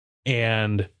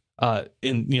 And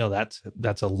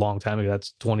that's a long time ago.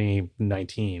 That's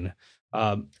 2019,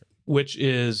 which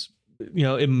is,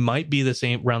 it might be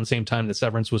around the same time that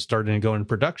Severance was starting to go in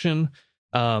production.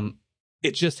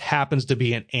 It just happens to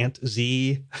be an Ant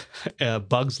Z, a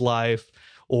Bug's Life,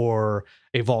 or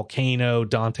a Volcano,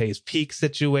 Dante's Peak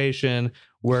situation,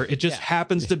 where it just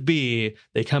happens to be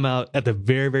they come out at the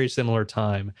very, very similar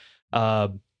time.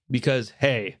 Because,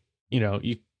 hey,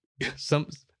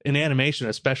 in animation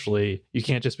especially, you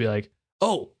can't just be like,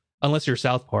 oh, unless you're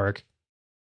South Park,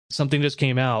 something just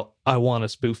came out, I want to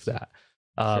spoof that.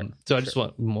 I just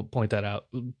want to point that out.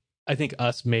 I think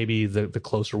Us may be the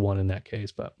closer one in that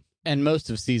case, and most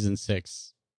of season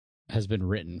 6 has been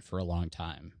written for a long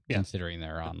time, considering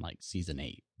they're on season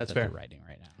 8. That's fair. They're writing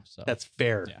right now, so that's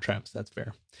fair, Travis. That's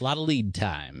fair. A lot of lead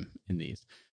time in these.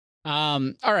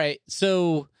 All right,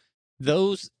 so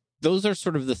those those are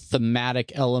sort of the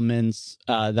thematic elements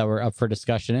that were up for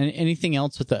discussion. And anything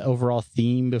else with the overall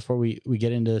theme before we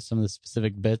get into some of the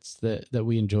specific bits that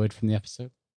we enjoyed from the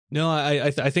episode? No,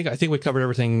 I think we covered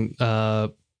everything.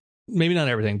 Maybe not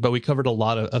everything, but we covered a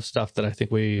lot of stuff that I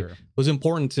think was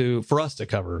important for us to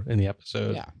cover in the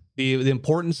episode. Yeah. The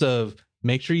importance of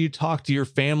make sure you talk to your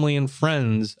family and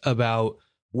friends about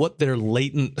what their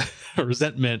latent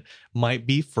resentment might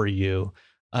be for you,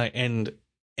 and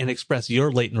express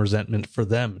your latent resentment for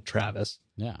them, Travis.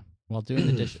 Yeah, while doing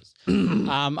the dishes.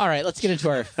 All right, let's get into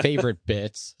our favorite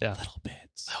bits. Yeah. Little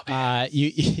bits.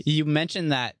 You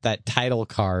mentioned that title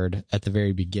card at the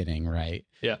very beginning, right?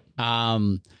 Yeah.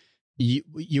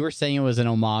 You were saying it was an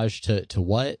homage to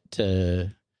what?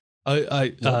 To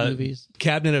what movies?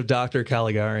 Cabinet of Dr.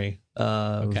 Caligari.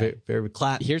 Okay. Very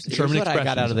Here's what I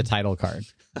got out of the title card.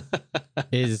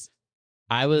 Is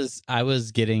I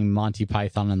was getting Monty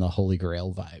Python and the Holy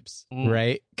Grail vibes,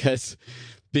 right?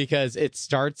 Because it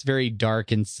starts very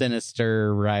dark and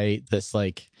sinister, right? This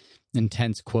like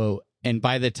intense quote, and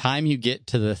by the time you get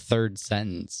to the third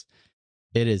sentence,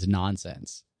 it is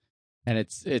nonsense, and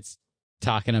it's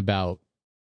talking about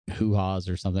hoo-haws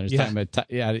or something. It's talking about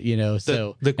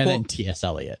so the quote, and then T.S.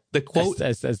 Eliot. The quote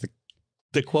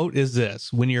the quote is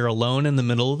this: when you're alone in the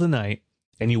middle of the night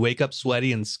and you wake up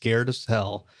sweaty and scared as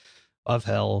hell,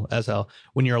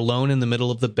 when you're alone in the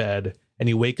middle of the bed and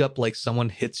you wake up like someone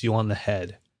hits you on the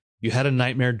head, you had a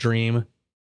nightmare dream.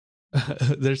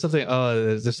 There's something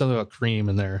about cream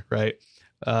in there, right?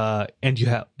 And you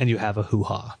have a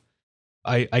hoo-ha.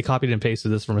 I copied and pasted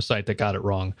this from a site that got it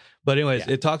wrong. But anyways,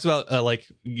 It talks about like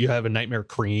you have a nightmare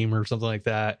cream or something like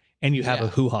that, and you have a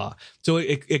hoo-ha. So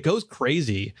it goes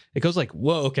crazy. It goes like,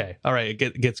 whoa, okay, all right.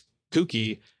 It gets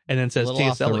kooky, and then says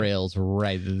T.S. Eliot. Off the rails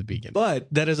right at the beginning. But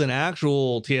that is an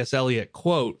actual T.S. Eliot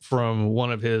quote from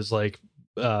one of his like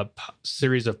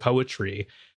series of poetry.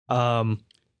 And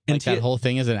that whole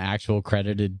thing is an actual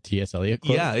credited T.S. Eliot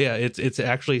quote? Yeah. It's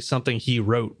actually something he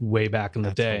wrote way back in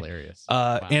the day. Hilarious.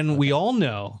 Wow, and we all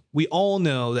know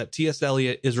that T.S.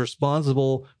 Eliot is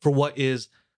responsible for what is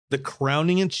the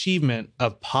crowning achievement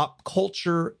of pop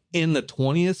culture in the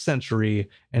 20th century,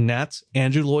 and that's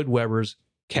Andrew Lloyd Webber's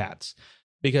Cats,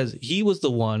 because he was the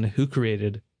one who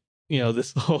created,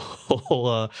 this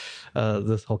whole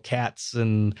cats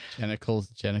and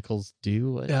Jellicles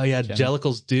do. What? Oh yeah,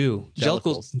 Jellicles do.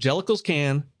 Jellicles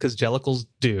can because Jellicles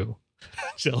do.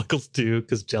 Jellicles do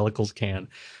because Jellicles can.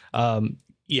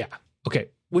 Yeah. Okay.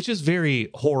 Which is very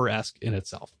horror-esque in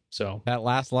itself. So that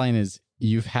last line is,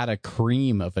 "You've had a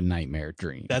cream of a nightmare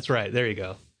dream." That's right. There you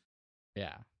go.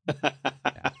 Yeah. You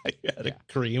had a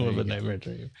cream of a nightmare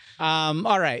dream.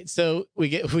 All right, so we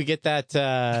get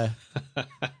that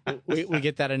we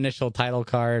get that initial title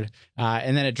card,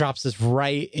 and then it drops us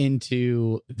right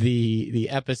into the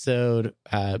episode.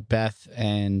 Beth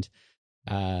and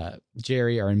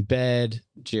Jerry are in bed.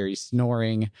 Jerry's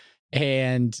snoring,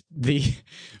 and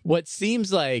what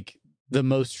seems like the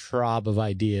most Schraub of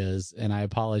ideas. And I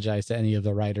apologize to any of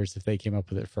the writers if they came up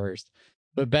with it first.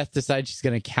 But Beth decides she's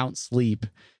going to count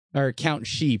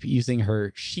sheep using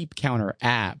her sheep counter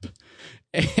app.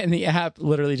 And the app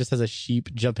literally just has a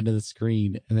sheep jump into the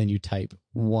screen, and then you type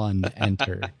 1,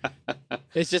 enter.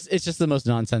 It's just the most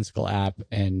nonsensical app,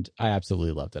 and I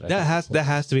absolutely loved it. That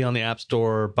has to be on the App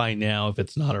Store by now if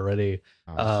it's not already.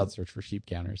 Search for sheep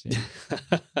counters. Yeah.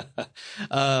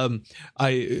 I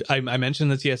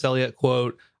mentioned the T.S. Eliot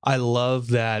quote. I love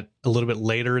that a little bit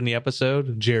later in the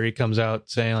episode, Jerry comes out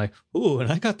saying like, "Ooh,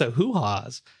 and I got the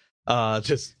hoo-haws."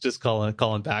 Just calling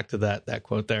back to that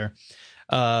quote there.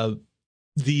 I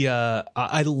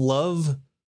love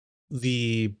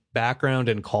the background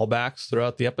and callbacks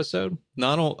throughout the episode.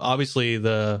 Not obviously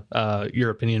your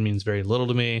opinion means very little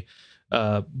to me,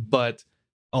 but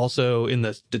also in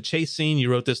the chase scene, you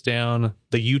wrote this down.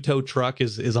 The Yuto truck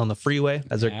is on the freeway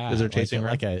as they're chasing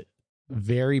around. Like a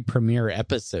very premiere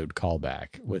episode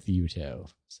callback with Yuto.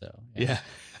 So yeah.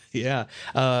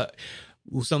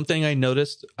 Something I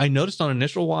noticed on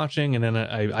initial watching, and then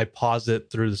I paused it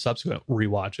through the subsequent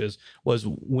rewatches, was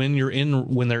when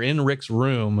they're in Rick's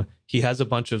room, he has a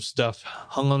bunch of stuff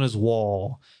hung on his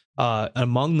wall.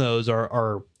 Among those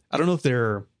are I don't know if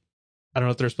they're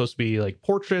supposed to be like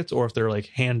portraits or if they're like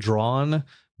hand drawn,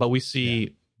 but we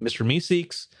see Mr.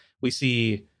 Meeseeks, we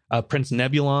see Prince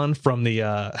Nebulon from the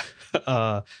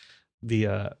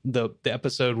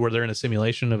episode where they're in a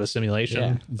simulation of a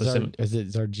simulation. Is it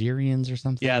Zargerians or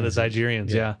something? Yeah, the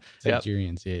Zargerians. Yeah.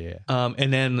 Zargerians. Yeah.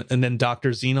 And then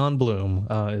Dr. Xenon Bloom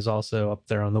is also up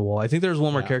there on the wall. I think there's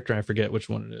one more character. I forget which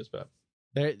one it is, but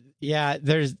they're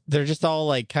just all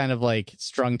like kind of like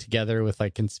strung together with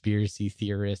like conspiracy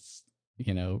theorists,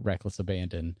 reckless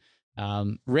abandon.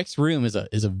 Rick's room is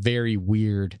a very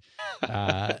weird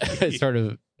sort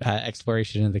of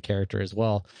exploration of the character as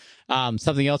well.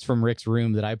 Something else from Rick's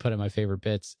room that I put in my favorite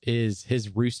bits is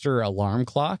his rooster alarm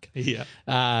clock.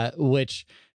 Yeah. Which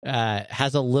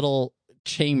has a little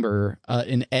chamber.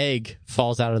 An egg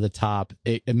falls out of the top.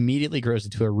 It immediately grows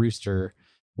into a rooster,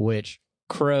 which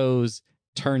crows,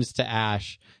 turns to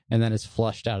ash, and then is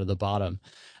flushed out of the bottom.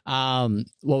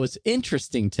 What was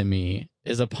interesting to me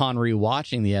is upon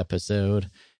rewatching the episode,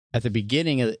 at the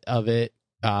beginning of it,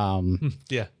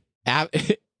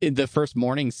 in the first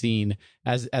morning scene,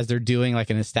 as they're doing like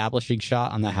an establishing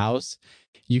shot on the house,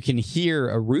 you can hear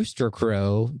a rooster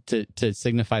crow to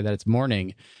signify that it's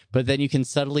morning, but then you can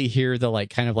subtly hear the like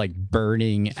kind of like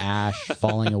burning ash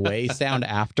falling away sound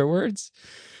afterwards,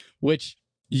 which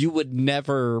you would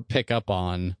never pick up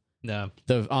on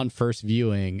on first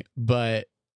viewing, but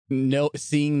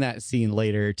seeing that scene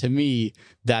later, to me,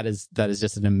 that is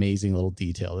just an amazing little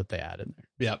detail that they add in there.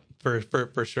 Yeah, for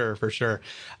sure.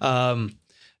 I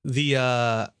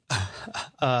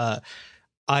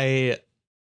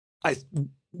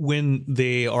when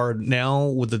they are now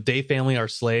with the Day family are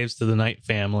slaves to the Night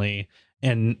family,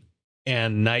 and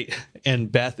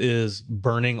Beth is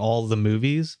burning all the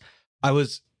movies, I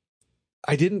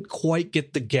didn't quite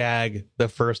get the gag the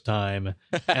first time,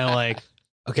 and like,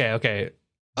 okay.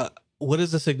 What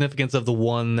is the significance of the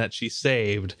one that she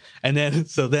saved? And then,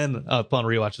 upon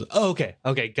rewatch,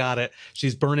 okay, got it.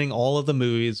 She's burning all of the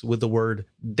movies with the word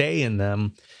day in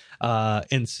them,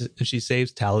 and she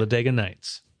saves Talladega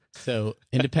Nights. So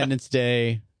Independence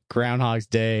Day, Groundhog's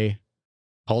Day,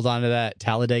 hold on to that,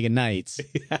 Talladega Nights.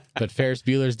 Yeah. But Ferris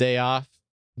Bueller's Day Off,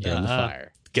 you're in the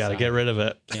fire. Gotta get rid of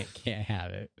it. Can't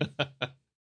have it.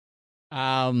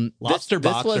 Lobster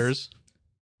Boxers.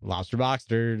 Lobster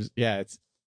Boxers. Yeah, it's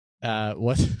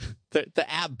what's the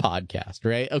Ab podcast,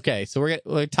 right? Okay, so we're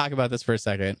gonna talk about this for a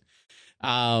second.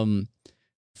 From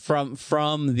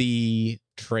the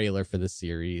trailer for the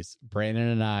series, Brandon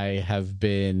and I have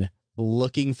been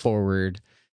looking forward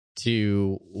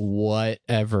to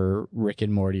whatever Rick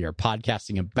and Morty are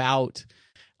podcasting about.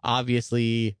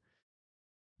 Obviously,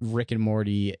 Rick and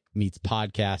Morty meets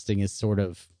podcasting is sort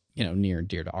of, near and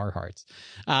dear to our hearts.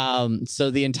 So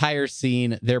the entire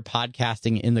scene, they're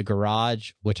podcasting in the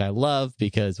garage, which I love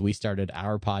because we started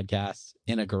our podcast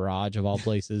in a garage of all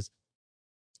places.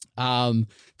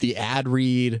 The ad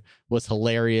read was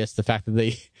hilarious. The fact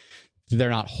that they're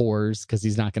not whores, because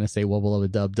he's not going to say wubble of a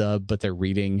dub dub, but they're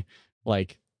reading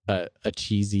like a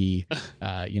cheesy,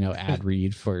 ad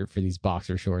read for these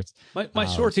boxer shorts. My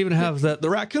shorts even have the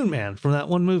raccoon man from that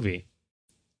one movie.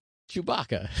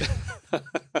 Chewbacca.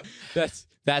 that's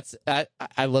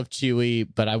I love Chewie,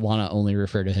 but I want to only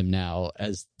refer to him now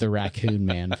as the raccoon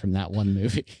man from that one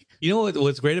movie. You know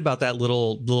what's great about that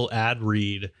little ad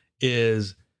read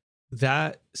is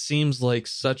that seems like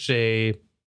such a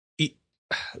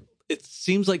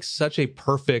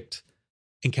perfect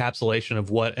encapsulation of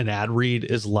what an ad read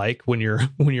is like when you're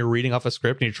reading off a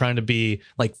script and you're trying to be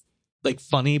like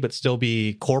funny but still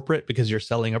be corporate because you're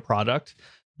selling a product.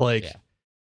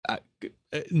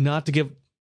 Not to give,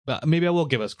 maybe I will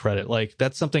give us credit. Like,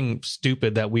 that's something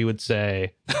stupid that we would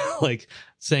say, like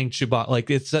saying Chewbacca. Like,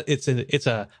 it's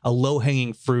a low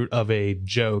hanging fruit of a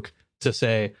joke to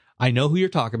say, I know who you're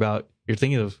talking about. You're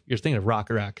thinking of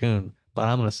Rocket Raccoon, but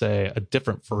I'm going to say a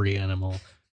different furry animal,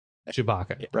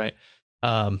 Chewbacca, right?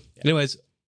 Anyways,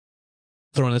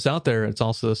 throwing this out there, it's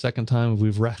also the second time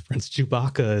we've referenced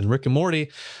Chewbacca in Rick and Morty.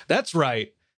 That's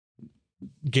right.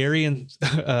 Jerry and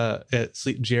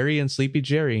Sleepy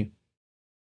Jerry.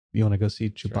 You want to go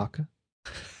see Chewbacca?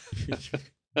 Sure.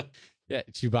 Yeah,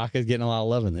 Chewbacca's getting a lot of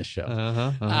love in this show.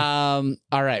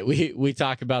 All right, we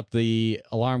talk about the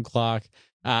alarm clock.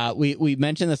 We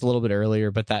mentioned this a little bit earlier,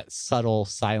 but that subtle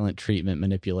silent treatment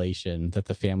manipulation that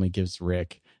the family gives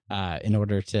Rick in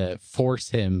order to force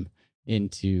him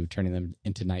into turning them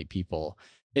into night people.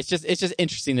 It's just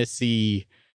interesting to see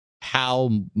how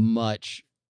much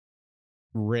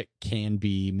Rick can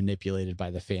be manipulated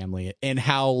by the family and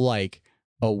how like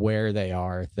aware they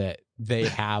are that they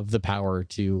have the power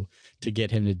to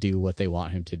get him to do what they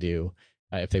want him to do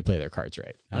if they play their cards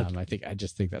right. I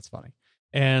just think that's funny.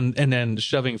 And then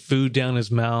shoving food down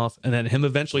his mouth, and then him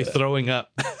eventually throwing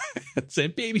up and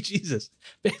saying, baby Jesus,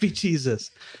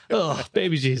 oh,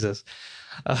 baby Jesus.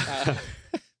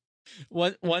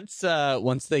 Once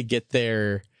they get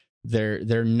their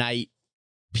night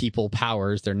people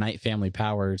powers, their night family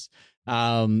powers,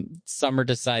 Summer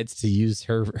decides to use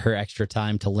her extra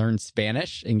time to learn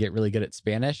Spanish and get really good at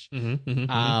Spanish.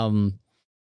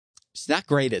 she's not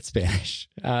great at Spanish.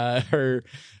 Her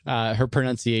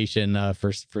pronunciation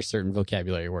for certain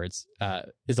vocabulary words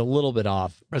is a little bit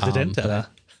off. Presidenta.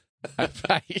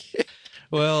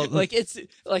 Well,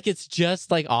 it's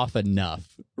just like off enough,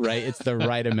 right? It's the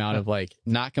right amount of like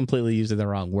not completely using the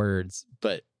wrong words,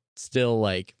 but still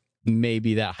like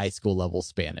maybe that high school level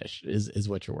Spanish is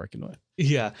what you're working with.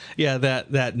 Yeah.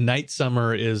 That Night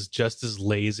Summer is just as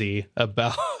lazy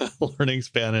about learning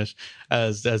Spanish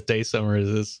as Day Summer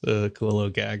is. This cool little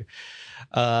gag.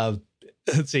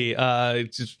 Let's see.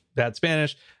 Just that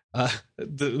Spanish.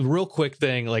 The real quick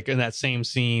thing, like in that same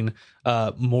scene,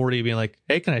 Morty being like,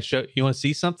 "Hey, can I show you? Want to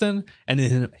see something?" And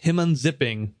then him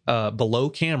unzipping below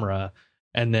camera,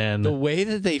 and then the way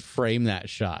that they frame that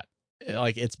shot,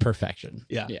 like it's perfection.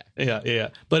 Yeah.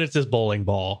 But it's his bowling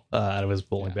ball out of his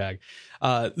bowling bag.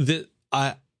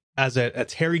 As a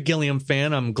Terry Gilliam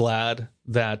fan, I'm glad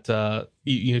that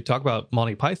you talk about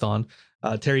Monty Python.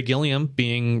 Terry Gilliam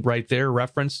being right there,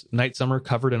 referenced Night Summer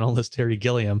covered in all this Terry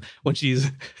Gilliam when she's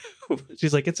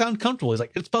like, it's uncomfortable. He's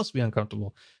like, it's supposed to be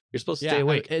uncomfortable. You're supposed to stay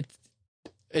awake.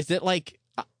 Is it like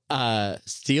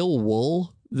steel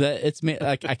wool that it's made?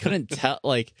 Like I couldn't tell.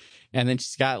 Like, and then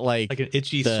she's got like an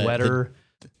itchy sweater,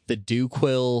 the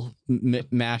DuQuil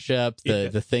mashup,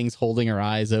 the things holding her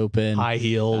eyes open, high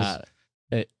heels.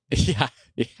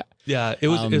 Yeah, it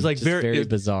was like very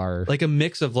bizarre, like a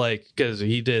mix of like, because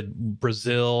he did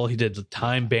Brazil, he did the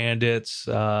Time Bandits,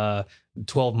 12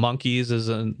 Monkeys is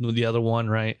the other one,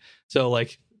 right? So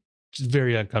like, just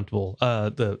very uncomfortable.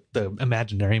 The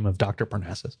Imaginarium of Dr.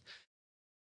 Parnassus.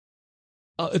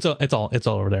 It's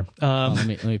all over there.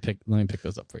 Let me pick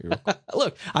those up for you.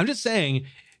 Look, I'm just saying,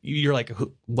 you're like,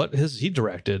 what has he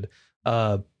directed?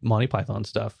 Monty Python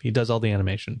stuff. He does all the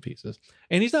animation pieces,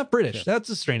 and he's not British. Yeah. That's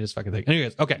the strangest fucking thing.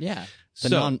 Anyways, okay, yeah,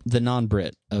 the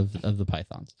non-Brit of the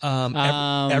Pythons.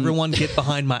 Everyone get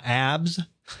behind my abs.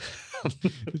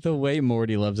 The way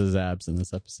Morty loves his abs in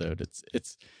this episode,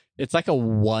 it's like a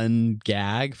one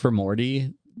gag for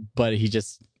Morty, but he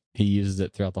uses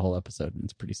it throughout the whole episode, and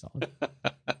it's pretty solid.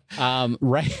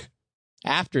 Right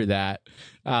after that,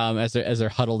 as they're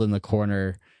huddled in the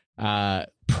corner,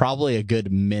 probably a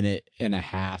good minute and a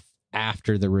half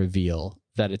after the reveal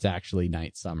that it's actually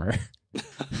Night Summer,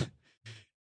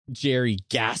 Jerry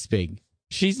gasping,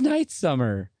 "She's Night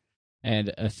Summer!"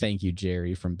 And a thank you,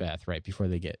 Jerry, from Beth right before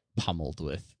they get pummeled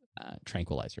with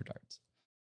tranquilizer darts.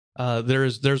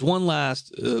 There's one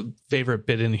last favorite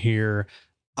bit in here.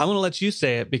 I'm going to let you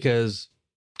say it because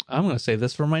I'm going to say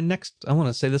this for the next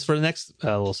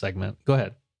little segment. Go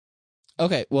ahead.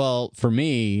 Okay. Well, for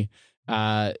me,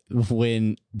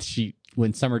 when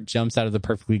Summer jumps out of the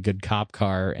perfectly good cop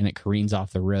car and it careens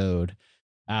off the road,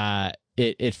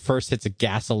 it first hits a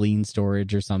gasoline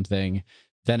storage or something,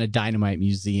 then a dynamite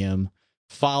museum,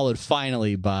 followed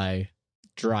finally by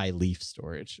dry leaf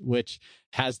storage, which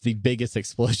has the biggest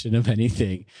explosion of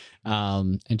anything,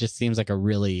 and just seems like a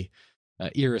really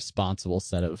irresponsible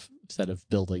set of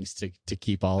buildings to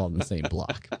keep all on the same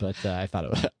block. But I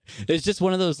thought it's just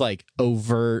one of those like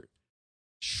overt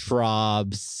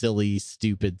shrub, silly,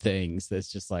 stupid things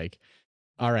that's just like,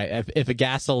 all right, if a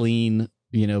gasoline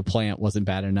plant wasn't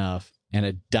bad enough and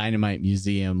a dynamite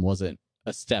museum wasn't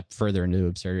a step further into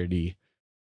absurdity,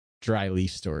 dry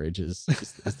leaf storage is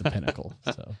the pinnacle.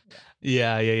 So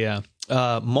yeah.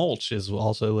 Mulch is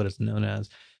also what it's known as.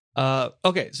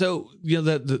 Okay, so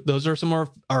those are some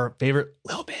of our favorite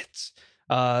little bits.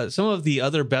 Some of the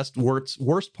other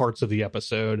worst parts of the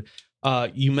episode.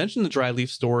 You mentioned the dry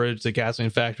leaf storage, the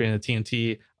gasoline factory, and the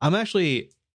TNT. I'm actually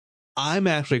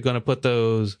going to put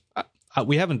those.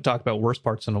 We haven't talked about worst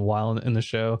parts in a while in the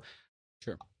show.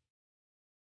 Sure.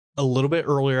 A little bit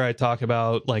earlier, I talked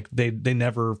about like they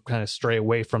never kind of stray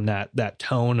away from that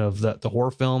tone of the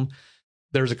horror film.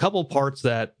 There's a couple parts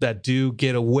that do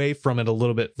get away from it a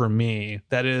little bit for me.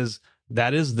 That is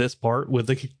this part with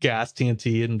the gas,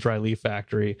 TNT, and dry leaf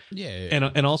factory. Yeah.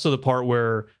 And also the part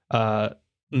where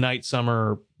Night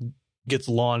Summer gets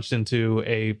launched into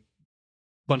a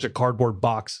bunch of cardboard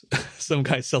box. Some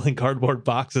guy selling cardboard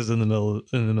boxes in the middle of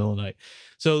the night.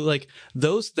 So like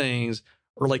those things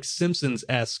are like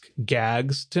Simpsons-esque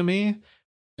gags to me.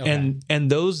 Okay.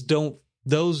 And those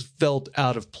felt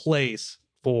out of place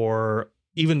for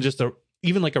even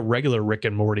like a regular Rick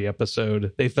and Morty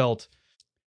episode. They felt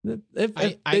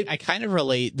I kind of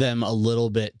relate them a little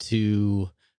bit to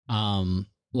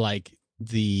like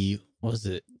the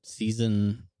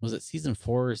season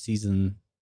 4 or season,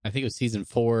 I think it was season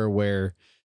 4, where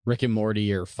Rick and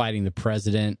Morty are fighting the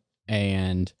president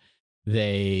and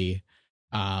they're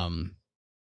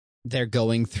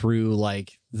going through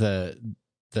like the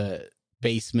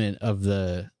basement of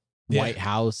the White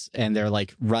House, and they're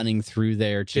like running through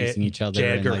there chasing each other. J.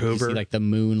 Edgar and like, Hoover. you see like the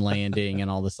moon landing and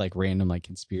all this like random like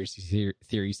conspiracy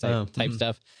theory type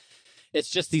stuff. It's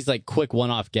just these like quick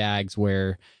one-off gags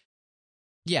where,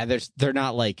 yeah, they're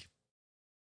not like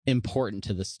important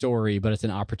to the story, but it's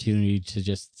an opportunity to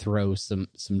just throw some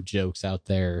jokes out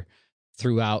there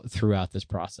throughout this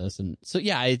process. And so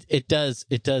yeah, it does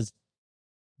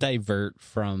divert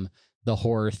from the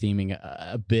horror theming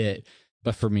a bit,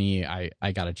 but for me,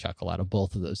 I got a chuckle out of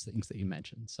both of those things that you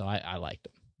mentioned, so I liked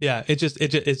them. Yeah,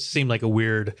 it seemed like a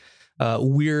weird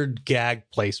gag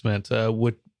placement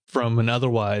from an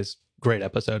otherwise great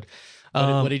episode.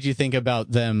 What did you think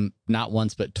about them not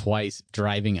once but twice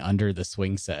driving under the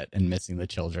swing set and missing the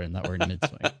children that were in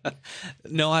mid-swing?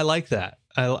 No, I like that.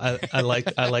 I like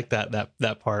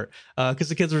that part because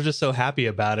the kids were just so happy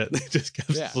about it. They just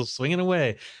kept swinging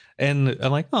away, and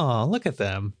I'm like, oh, look at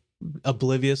them,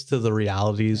 oblivious to the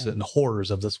realities and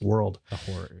horrors of this world. The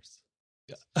horrors.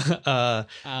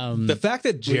 The fact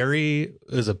that Jerry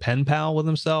is a pen pal with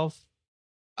himself.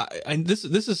 This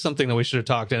is something that we should have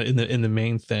talked in the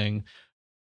main thing.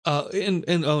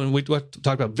 And we talked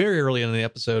about very early in the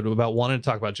episode about wanting to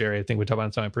talk about Jerry. I think we talked about it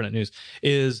in Semi Printed News.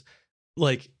 Is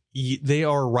like they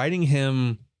are writing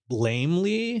him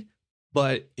lamely,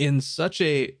 but in such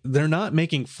a they're not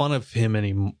making fun of him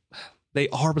anymore. They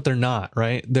are, but they're not.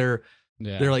 Right? They're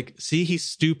like, see, he's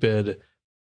stupid,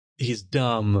 he's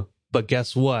dumb, but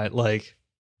guess what? Like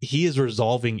he is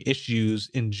resolving issues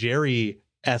in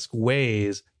Jerry-esque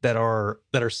ways that are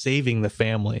saving the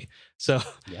family. So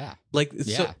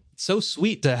so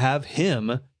sweet to have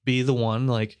him be the one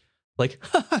like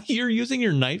you're using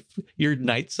your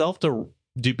night self to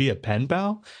be a pen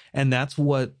pal, and that's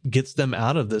what gets them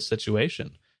out of this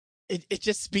situation. It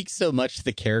just speaks so much to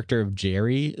the character of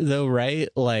Jerry, though, right?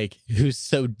 Like, who's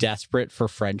so desperate for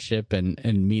friendship and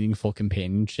meaningful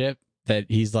companionship that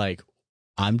he's like,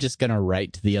 I'm just gonna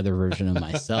write to the other version of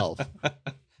myself.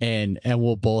 And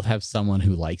we'll both have someone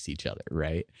who likes each other,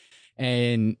 right?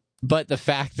 But the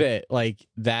fact that like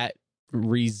that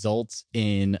results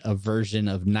in a version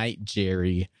of Night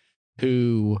Jerry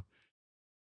who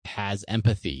has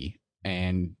empathy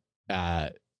and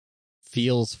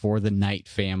feels for the Night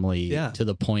family to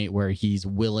the point where he's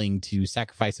willing to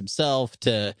sacrifice himself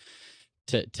to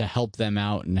help them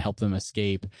out and help them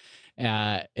escape.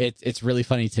 It's really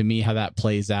funny to me how that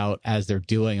plays out as they're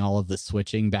doing all of the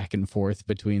switching back and forth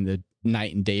between the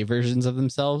night and day versions of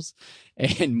themselves,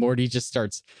 and Morty just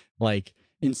starts like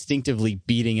instinctively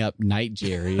beating up Night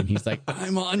Jerry, and he's like,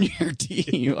 I'm on your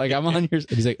team, like I'm on yours.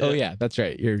 And he's like, oh yeah, that's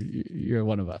right, you're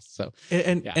one of us. So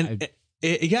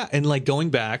and like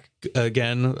going back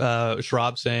again,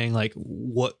 Schraub saying like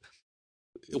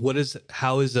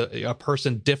how is a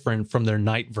person different from their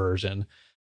night version?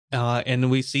 And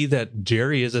we see that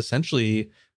Jerry is essentially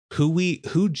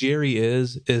who Jerry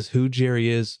is who Jerry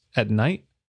is at night,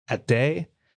 at day.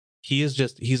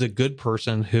 He's a good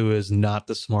person who is not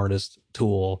the smartest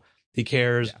tool. He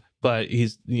cares, but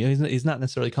he's not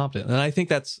necessarily competent. And I think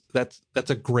that's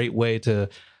a great way to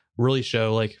really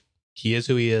show like he is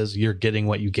who he is. You're getting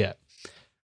what you get.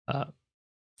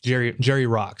 Jerry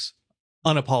rocks.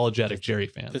 Unapologetic Jerry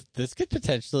fan. This could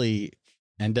potentially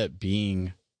end up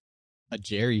being a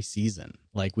Jerry season.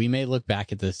 Like we may look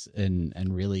back at this and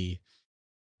really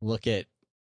look at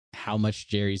how much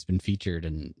Jerry's been featured,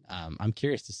 and I'm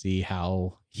curious to see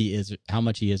how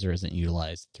much he is or isn't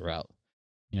utilized throughout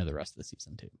the rest of the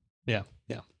season too. Yeah.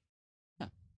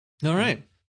 All right.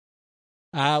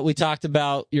 We talked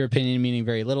about Your Opinion Meaning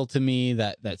Very Little to Me,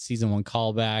 that season 1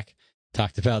 callback.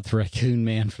 Talked about the Raccoon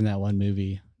Man from that one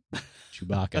movie,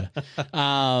 Chewbacca.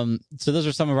 So those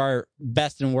are some of our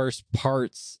best and worst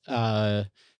parts. That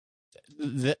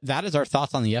is our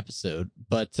thoughts on the episode.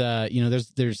 But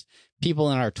there's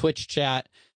people in our Twitch chat,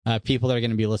 people that are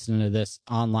going to be listening to this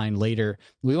online later.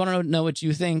 We want to know what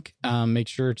you think. Make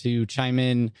sure to chime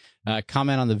in,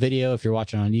 comment on the video if you're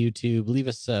watching on YouTube. Leave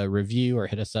us a review or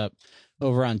hit us up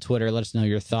over on Twitter. Let us know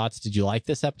your thoughts. Did you like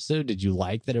this episode? Did you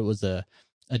like that it was a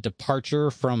departure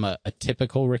from a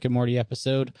typical Rick and Morty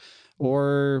episode?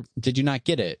 Or did you not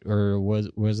get it? Or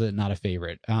was it not a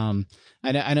favorite?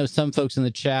 I know some folks in the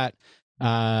chat,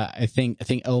 I think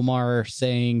Omar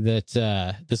saying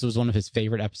that this was one of his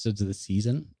favorite episodes of the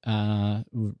season.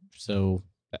 So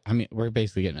I mean, we're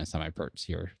basically getting a semi-perts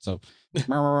here. So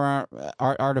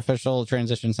artificial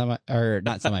transition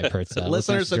not semi-perts.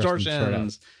 Listener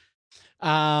suggestions.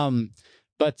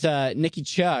 But Nikki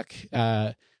Chuck,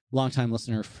 longtime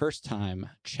listener, first time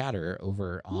chatter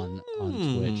over on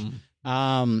Twitch.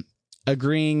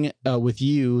 agreeing with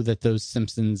you that those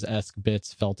Simpsons-esque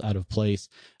bits felt out of place,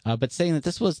 but saying that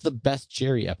this was the best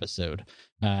Jerry episode,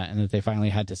 and that they finally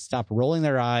had to stop rolling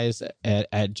their eyes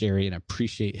at Jerry and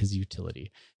appreciate his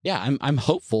utility. Yeah, I'm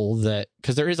hopeful that,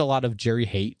 because there is a lot of Jerry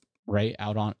hate, right,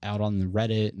 out on the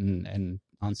Reddit and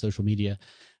on social media.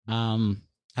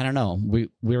 I don't know.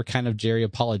 We're kind of Jerry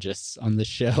apologists on this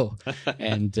show,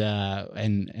 and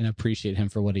appreciate him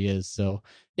for what he is. So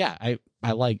yeah,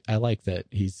 I like that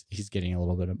he's getting a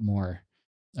little bit more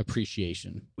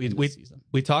appreciation.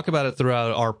 We talk about it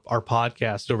throughout our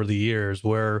podcast over the years,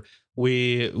 where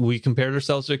we compared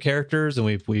ourselves to characters, and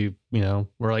we're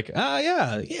like,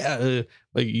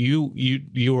 like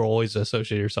you were always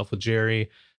associate yourself with Jerry.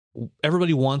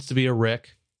 Everybody wants to be a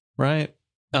Rick, right?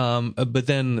 But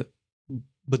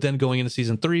then going into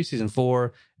season 3, season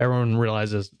 4, everyone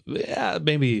realizes,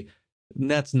 maybe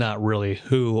that's not really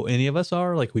who any of us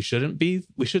are. Like, we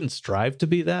shouldn't strive to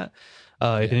be that.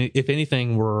 If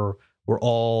anything, we're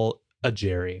all a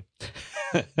Jerry.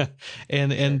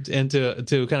 and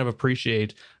to kind of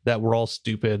appreciate that we're all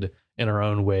stupid in our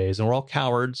own ways, and we're all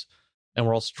cowards, and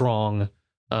we're all strong,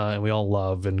 and we all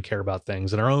love and care about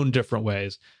things in our own different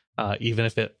ways. Even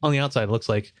if it on the outside looks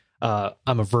like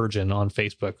I'm a virgin on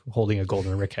Facebook holding a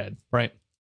golden Rick head, right?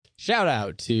 Shout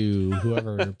out to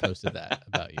whoever posted that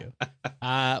about you.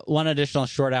 One additional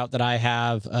short out that I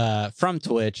have from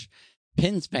Twitch,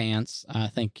 Pins Pants.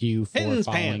 Thank you for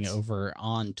following over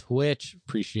on Twitch.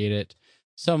 Appreciate it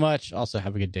so much. Also,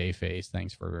 have a good day, Face.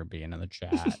 Thanks for being in the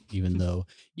chat, even though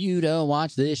you don't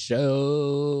watch this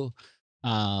show.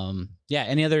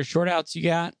 Any other short outs you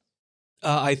got?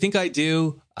 I think I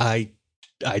do. I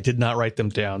did not write them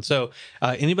down. So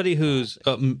anybody who's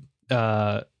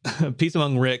Peace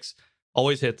Among Ricks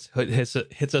always hits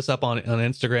us up on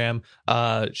Instagram.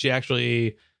 She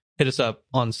actually hit us up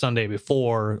on Sunday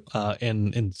before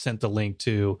and sent the link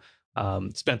to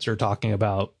Spencer talking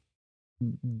about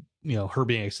her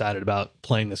being excited about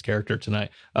playing this character tonight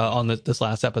on this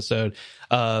last episode.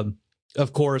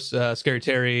 Of course, Scary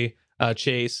Terry,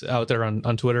 Chase out there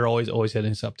on Twitter always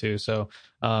hitting us up too. So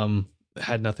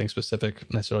had nothing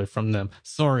specific necessarily from them.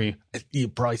 Sorry, you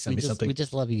probably sent me something. We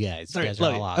just love you guys. Sorry, you guys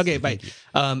are all awesome. Okay, bye.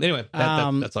 Anyway,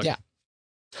 that's all. Yeah.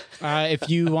 If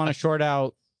you want to short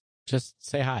out, just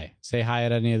say hi. Say hi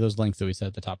at any of those links that we said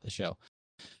at the top of the show,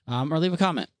 or leave a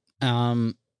comment.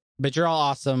 But you're all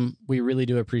awesome. We really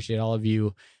do appreciate all of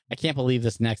you. I can't believe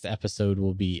this next episode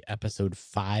will be episode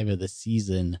 5 of the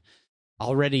season.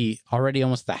 Already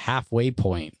almost the halfway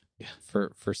point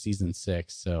for season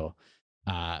 6. So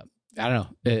I don't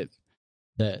know.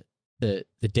 The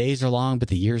days are long, but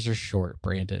the years are short,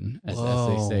 Brandon, as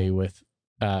they say with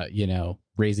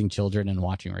raising children and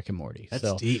watching Rick and Morty.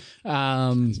 That's deep.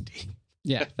 That's deep.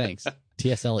 Yeah, thanks.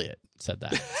 T.S. Eliot said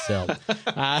that. So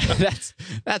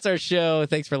that's our show.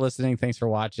 Thanks for listening. Thanks for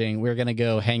watching. We're gonna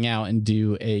go hang out and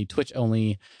do a Twitch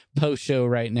only post show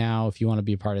right now. If you want to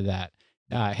be a part of that,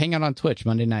 hang out on Twitch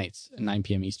Monday nights at 9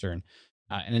 p.m. Eastern.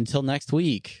 And until next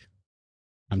week,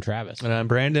 I'm Travis. And I'm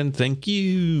Brandon. Thank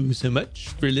you so much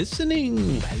for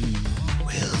listening. Bye.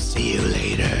 We'll see you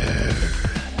later.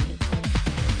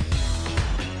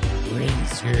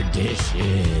 Rinse your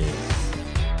dishes.